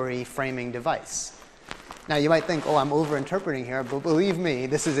anticipatory framing device. Now, you might think, oh, I'm over-interpreting here, but believe me,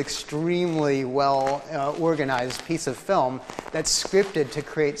 this is extremely well-organized piece of film that's scripted to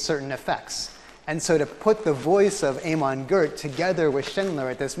create certain effects. And so to put the voice of Amon Goeth together with Schindler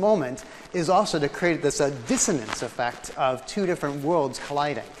at this moment is also to create this dissonance effect of two different worlds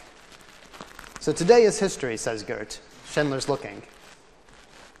colliding. So today is history, says Goethe. Schindler's looking.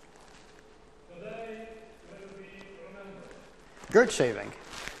 Today will be remembered. Goethe shaving.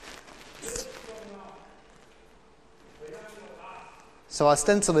 So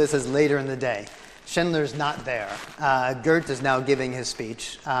ostensibly this is later in the day. Schindler's not there. Goethe is now giving his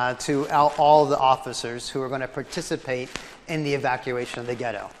speech to all the officers who are going to participate in the evacuation of the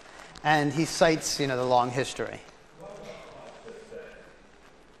ghetto. And he cites, the long history.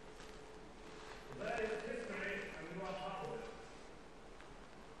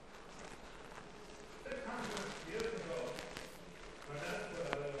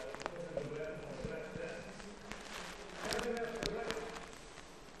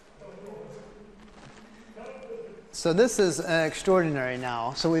 So this is extraordinary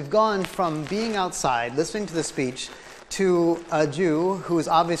now. So we've gone from being outside, listening to the speech, to a Jew who is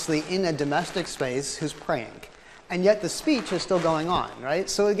obviously in a domestic space who's praying. And yet the speech is still going on, right?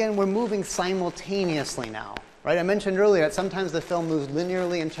 So again, we're moving simultaneously now, right? I mentioned earlier that sometimes the film moves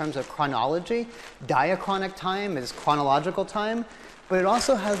linearly in terms of chronology. Diachronic time is chronological time. But it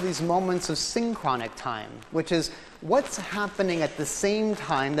also has these moments of synchronic time, which is what's happening at the same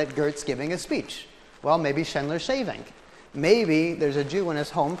time that Goethe's giving a speech. Well, maybe Schindler's shaving. Maybe there's a Jew in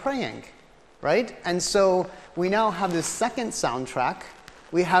his home praying, right? And so we now have this second soundtrack.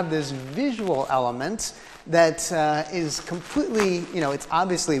 We have this visual element that is completely, it's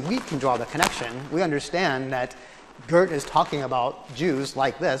obviously, we can draw the connection. We understand that Goethe is talking about Jews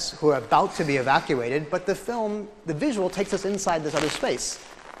like this who are about to be evacuated, but the film, the visual takes us inside this other space.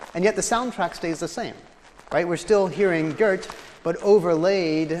 And yet the soundtrack stays the same, right? We're still hearing Goethe, but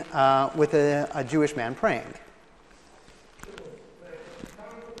overlaid with a Jewish man praying.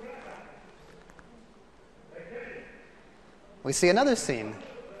 We see another scene.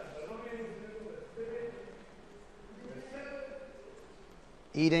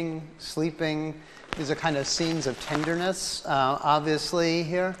 Eating, sleeping. These are kind of scenes of tenderness, obviously,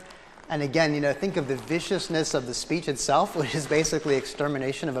 here. And again, think of the viciousness of the speech itself, which is basically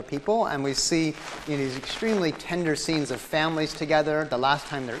extermination of a people. And we see these extremely tender scenes of families together, the last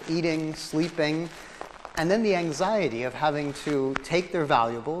time they're eating, sleeping. and then the anxiety of having to take their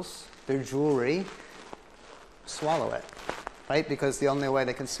valuables, their jewelry, swallow it, right? Because the only way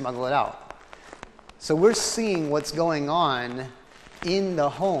they can smuggle it out. So we're seeing what's going on in the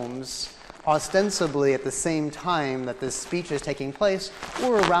homes ostensibly at the same time that this speech is taking place,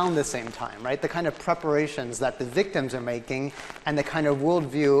 or around the same time, right? The kind of preparations that the victims are making and the kind of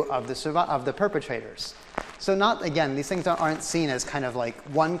worldview of the perpetrators. So not, again, these things aren't seen as kind of like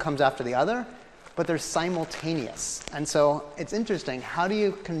one comes after the other, but they're simultaneous. And so it's interesting, how do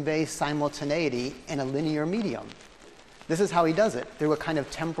you convey simultaneity in a linear medium? This is how he does it, through a kind of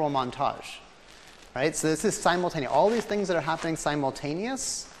temporal montage, right? So this is simultaneous. All these things that are happening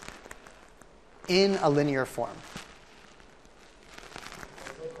simultaneous in a linear form.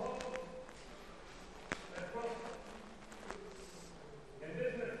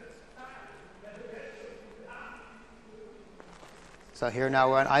 So here now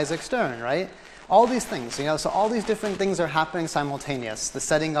we're on Isaac Stern, right? All these things, you know, so all these different things are happening simultaneous. The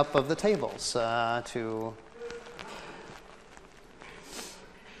setting up of the tables to...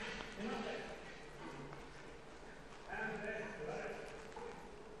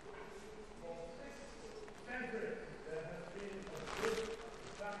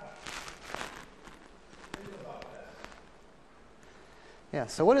 Yeah,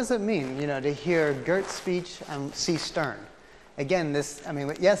 so what does it mean, you know, to hear Goethe's speech and see Stern? Again, this, I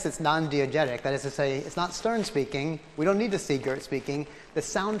mean, yes, it's non-diegetic. That is to say, it's not Stern speaking. We don't need to see Goethe speaking. The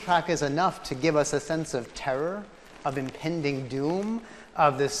soundtrack is enough to give us a sense of terror, of impending doom,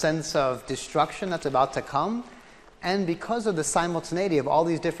 of this sense of destruction that's about to come. And because of the simultaneity of all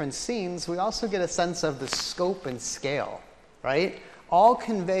these different scenes, we also get a sense of the scope and scale, right? All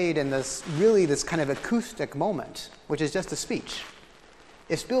conveyed in this, really this kind of acoustic moment, which is just a speech.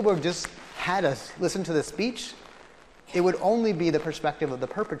 If Spielberg just had us listen to the speech, it would only be the perspective of the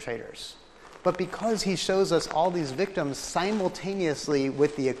perpetrators. But because he shows us all these victims simultaneously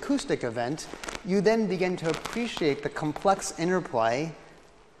with the acoustic event, you then begin to appreciate the complex interplay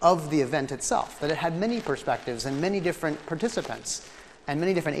of the event itself, that it had many perspectives and many different participants and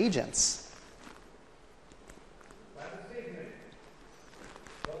many different agents.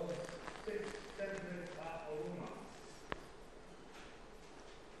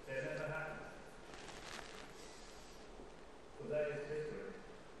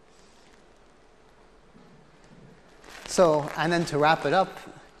 So, and then to wrap it up,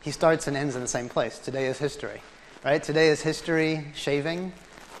 he starts and ends in the same place. Today is history, right? Today is history, shaving,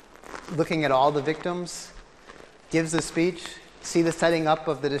 looking at all the victims, gives the speech, see the setting up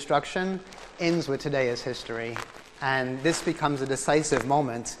of the destruction, ends with today is history. And this becomes a decisive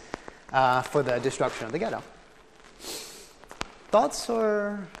moment for the destruction of the ghetto. Thoughts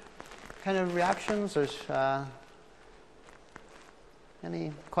or kind of reactions or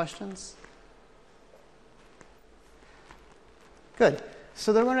any questions? Good.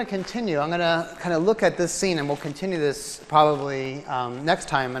 So then we're going to continue. I'm going to kind of look at this scene, and we'll continue this probably next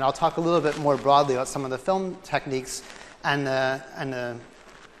time, and I'll talk a little bit more broadly about some of the film techniques and the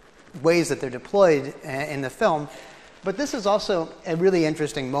ways that they're deployed in the film. But this is also a really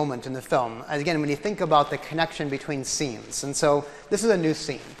interesting moment in the film. Again, when you think about the connection between scenes. And so this is a new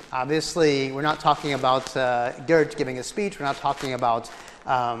scene. Obviously, we're not talking about Goethe giving a speech. We're not talking about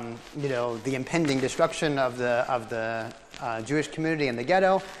the impending destruction of the Jewish community in the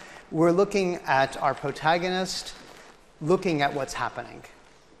ghetto. We're looking at our protagonist, looking at what's happening.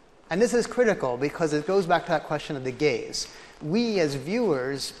 And this is critical because it goes back to that question of the gaze. We as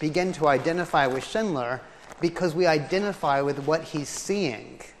viewers begin to identify with Schindler because we identify with what he's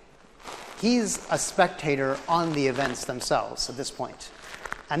seeing. He's a spectator on the events themselves at this point.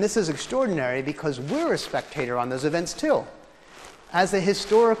 And this is extraordinary because we're a spectator on those events too. As a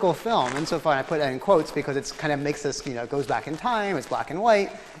historical film, insofar I put that in quotes because it kind of makes us, goes back in time, it's black and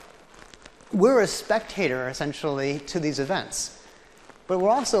white. We're a spectator, essentially, to these events. But we're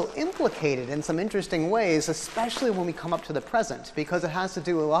also implicated in some interesting ways, especially when we come up to the present, because it has to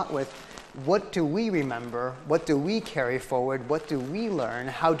do a lot with what do we remember, what do we carry forward, what do we learn,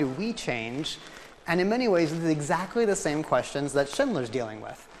 how do we change? And in many ways, it's exactly the same questions that Schindler's dealing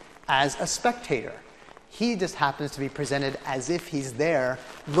with as a spectator. He just happens to be presented as if he's there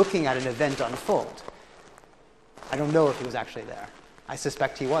looking at an event unfold. I don't know if he was actually there. I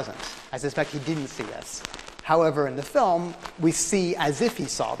suspect he wasn't. I suspect he didn't see this. However, in the film, we see as if he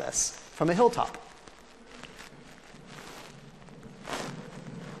saw this from a hilltop.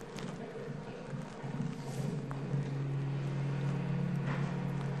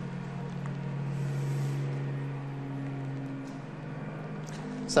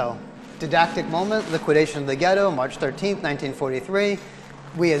 So, didactic moment, liquidation of the ghetto, March 13th, 1943.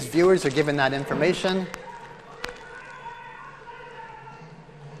 We as viewers are given that information.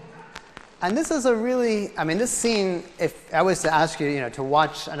 And this is a really, I mean, this scene, if I was to ask you, to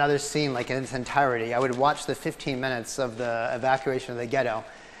watch another scene like in its entirety, I would watch the 15 minutes of the evacuation of the ghetto,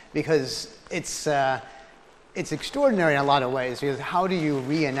 because it's extraordinary in a lot of ways, because how do you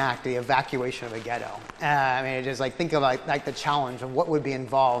reenact the evacuation of a ghetto? I mean, it is like, think of like the challenge of what would be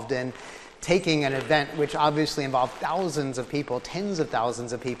involved in taking an event which obviously involved thousands of people, tens of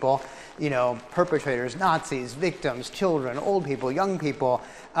thousands of people, perpetrators, Nazis, victims, children, old people, young people,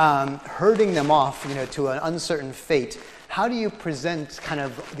 herding them off, to an uncertain fate. How do you present kind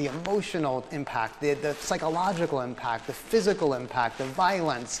of the emotional impact, the psychological impact, the physical impact, the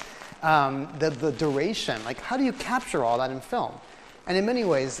violence, the duration? Like, how do you capture all that in film? And in many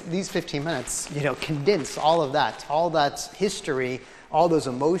ways, these 15 minutes, condense all of that, all that history, all those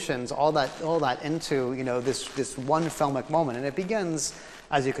emotions, all that into, this one filmic moment. And it begins,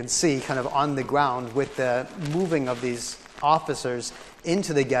 as you can see, kind of on the ground with the moving of these officers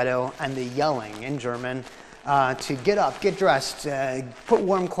into the ghetto and the yelling in German to get up, get dressed, put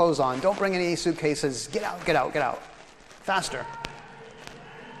warm clothes on, don't bring any suitcases, get out, get out, get out, faster.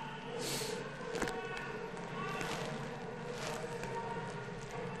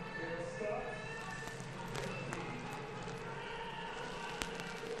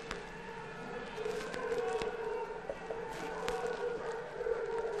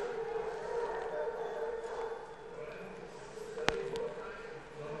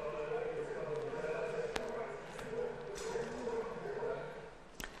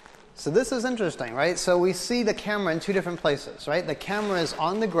 So this is interesting, right? So we see the camera in two different places, right? The camera is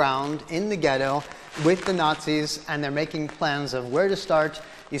on the ground in the ghetto with the Nazis, and they're making plans of where to start.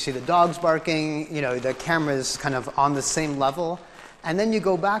 You see the dogs barking, the camera is kind of on the same level. And then you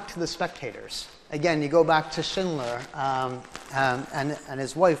go back to the spectators. Again, you go back to Schindler and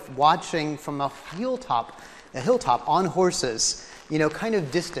his wife watching from a hilltop on horses, kind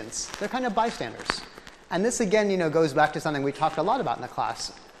of distance. They're kind of bystanders. And this, again, goes back to something we talked a lot about in the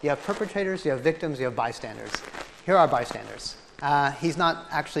class. You have perpetrators, you have victims, you have bystanders. Here are bystanders. He's not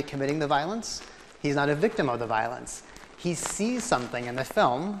actually committing the violence. He's not a victim of the violence. He sees something in the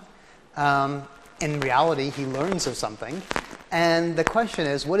film. In reality, he learns of something. And the question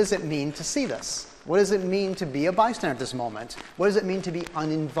is, what does it mean to see this? What does it mean to be a bystander at this moment? What does it mean to be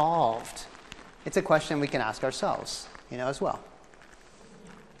uninvolved? It's a question we can ask ourselves, as well.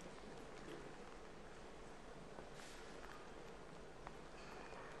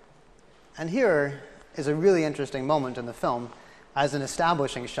 And here is a really interesting moment in the film as an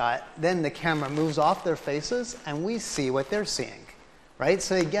establishing shot. Then the camera moves off their faces and we see what they're seeing, right?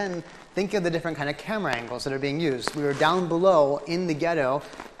 So again, think of the different kind of camera angles that are being used. We were down below in the ghetto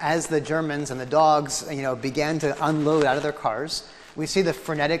as the Germans and the dogs, began to unload out of their cars. We see the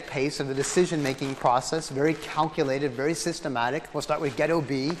frenetic pace of the decision-making process, very calculated, very systematic. We'll start with Ghetto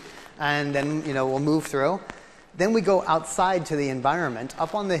B, and then we'll move through. Then we go outside to the environment,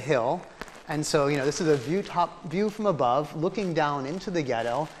 up on the hill. And so, this is a view from above, looking down into the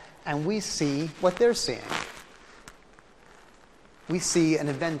ghetto, and we see what they're seeing. We see an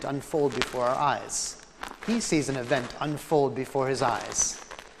event unfold before our eyes. He sees an event unfold before his eyes.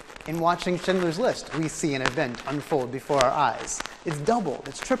 In watching Schindler's List, we see an event unfold before our eyes. It's doubled,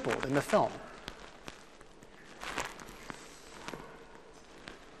 it's tripled in the film.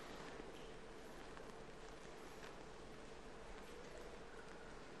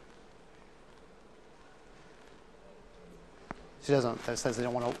 She says they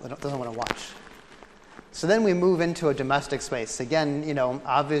doesn't want to watch. So then we move into a domestic space. Again,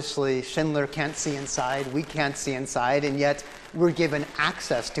 obviously Schindler can't see inside, we can't see inside, and yet we're given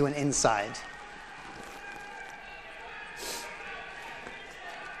access to an inside.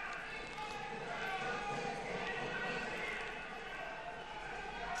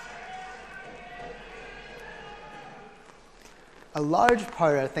 A large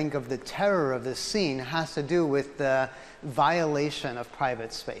part, I think, of the terror of this scene has to do with the violation of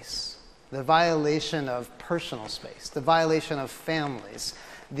private space, the violation of personal space, the violation of families,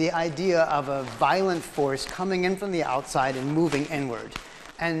 the idea of a violent force coming in from the outside and moving inward.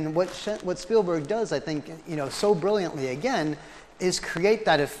 And what Spielberg does, I think, so brilliantly again, is create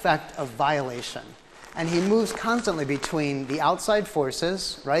that effect of violation. And he moves constantly between the outside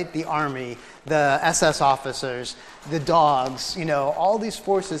forces, right? The army, the SS officers, the dogs, all these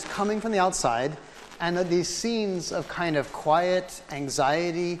forces coming from the outside, and these scenes of kind of quiet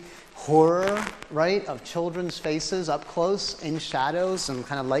anxiety, horror, right? Of children's faces up close, in shadows and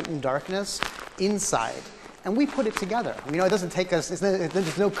kind of light and darkness, inside. And we put it together. It doesn't take us,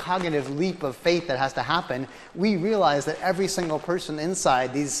 there's no cognitive leap of faith that has to happen. We realize that every single person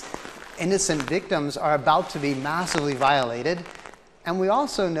inside, these innocent victims, are about to be massively violated. And we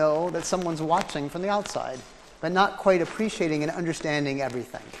also know that someone's watching from the outside, but not quite appreciating and understanding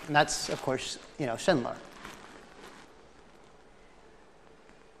everything. And that's, of course, Schindler.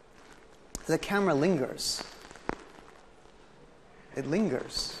 The camera lingers. It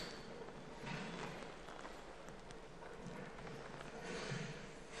lingers.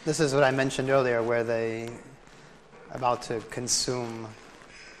 This is what I mentioned earlier, where they are about to consume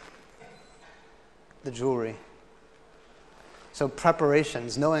the jewelry. So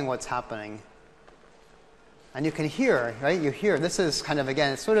preparations, knowing what's happening. And you can hear, right? You hear, this is kind of,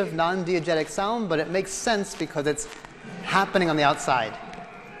 again, it's sort of non-diegetic sound, but it makes sense because it's happening on the outside.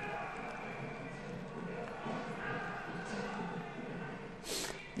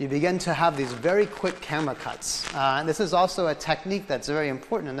 You begin to have these very quick camera cuts. This is also a technique that's very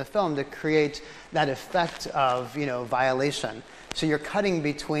important in the film to create that effect of, violation. So you're cutting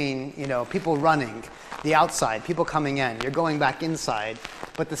between, people running, the outside, people coming in, you're going back inside,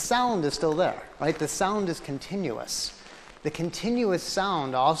 but the sound is still there, right? The sound is continuous. The continuous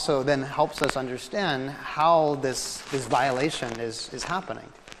sound also then helps us understand how this violation is happening.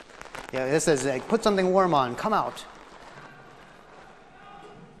 This is like, put something warm on, come out.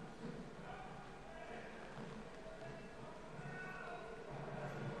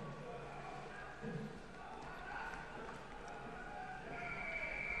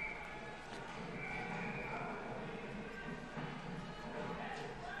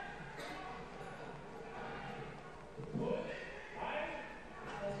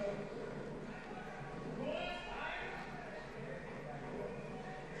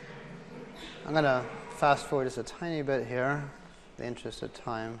 I'm going to fast forward just a tiny bit here, in the interest of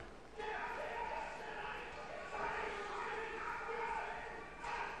time.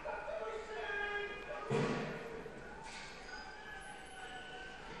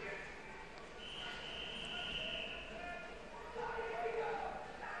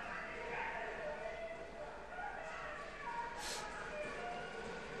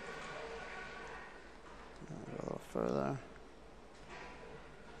 A little further.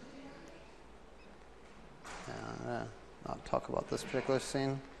 Not talk about this particular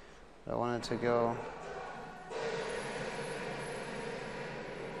scene, but I wanted to go.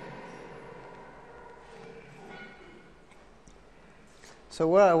 So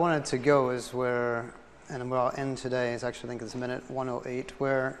where I wanted to go is where, and where I'll end today is actually, I think it's minute 108,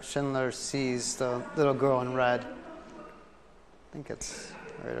 where Schindler sees the little girl in red. I think it's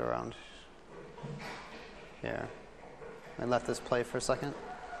right around here. I let this play for a second.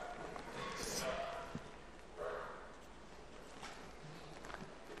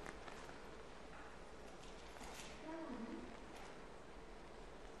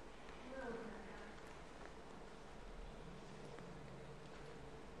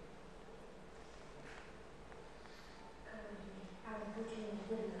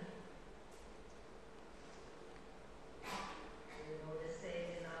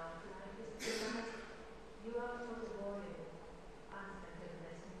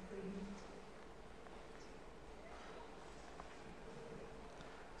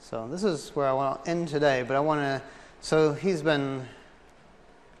 So this is where I want to end today, but I want to, so he's been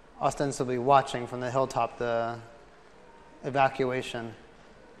ostensibly watching from the hilltop the evacuation.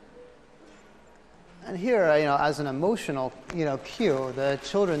 And here, as an emotional, cue, the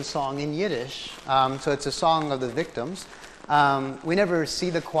children's song in Yiddish, so it's a song of the victims. We never see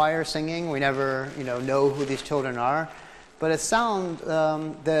the choir singing, we never, know who these children are, but a song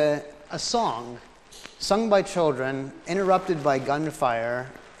sung by children, interrupted by gunfire,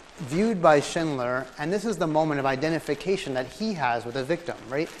 viewed by Schindler, and this is the moment of identification that he has with the victim,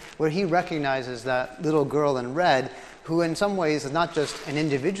 right? Where he recognizes that little girl in red, who in some ways is not just an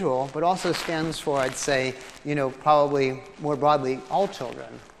individual, but also stands for, I'd say, probably more broadly, all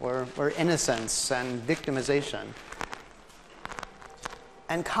children, or innocence and victimization.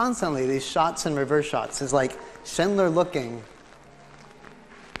 And constantly, these shots and reverse shots is like Schindler looking,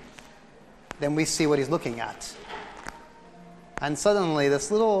 then we see what he's looking at. And suddenly, this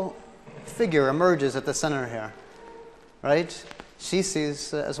little figure emerges at the center here, right? She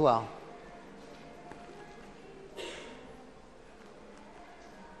sees as well.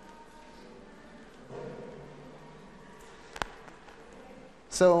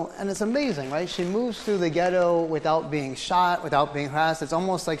 So, and it's amazing, right? She moves through the ghetto without being shot, without being harassed. It's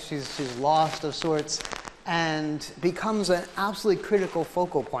almost like she's lost of sorts, and becomes an absolutely critical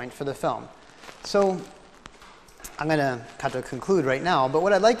focal point for the film. So, I'm going to have to conclude right now, but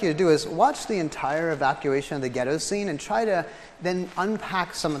what I'd like you to do is watch the entire evacuation of the ghetto scene and try to then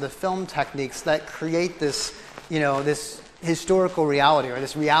unpack some of the film techniques that create this, this historical reality or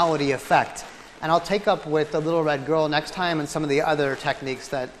this reality effect. And I'll take up with the little red girl next time and some of the other techniques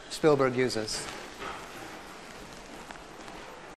that Spielberg uses.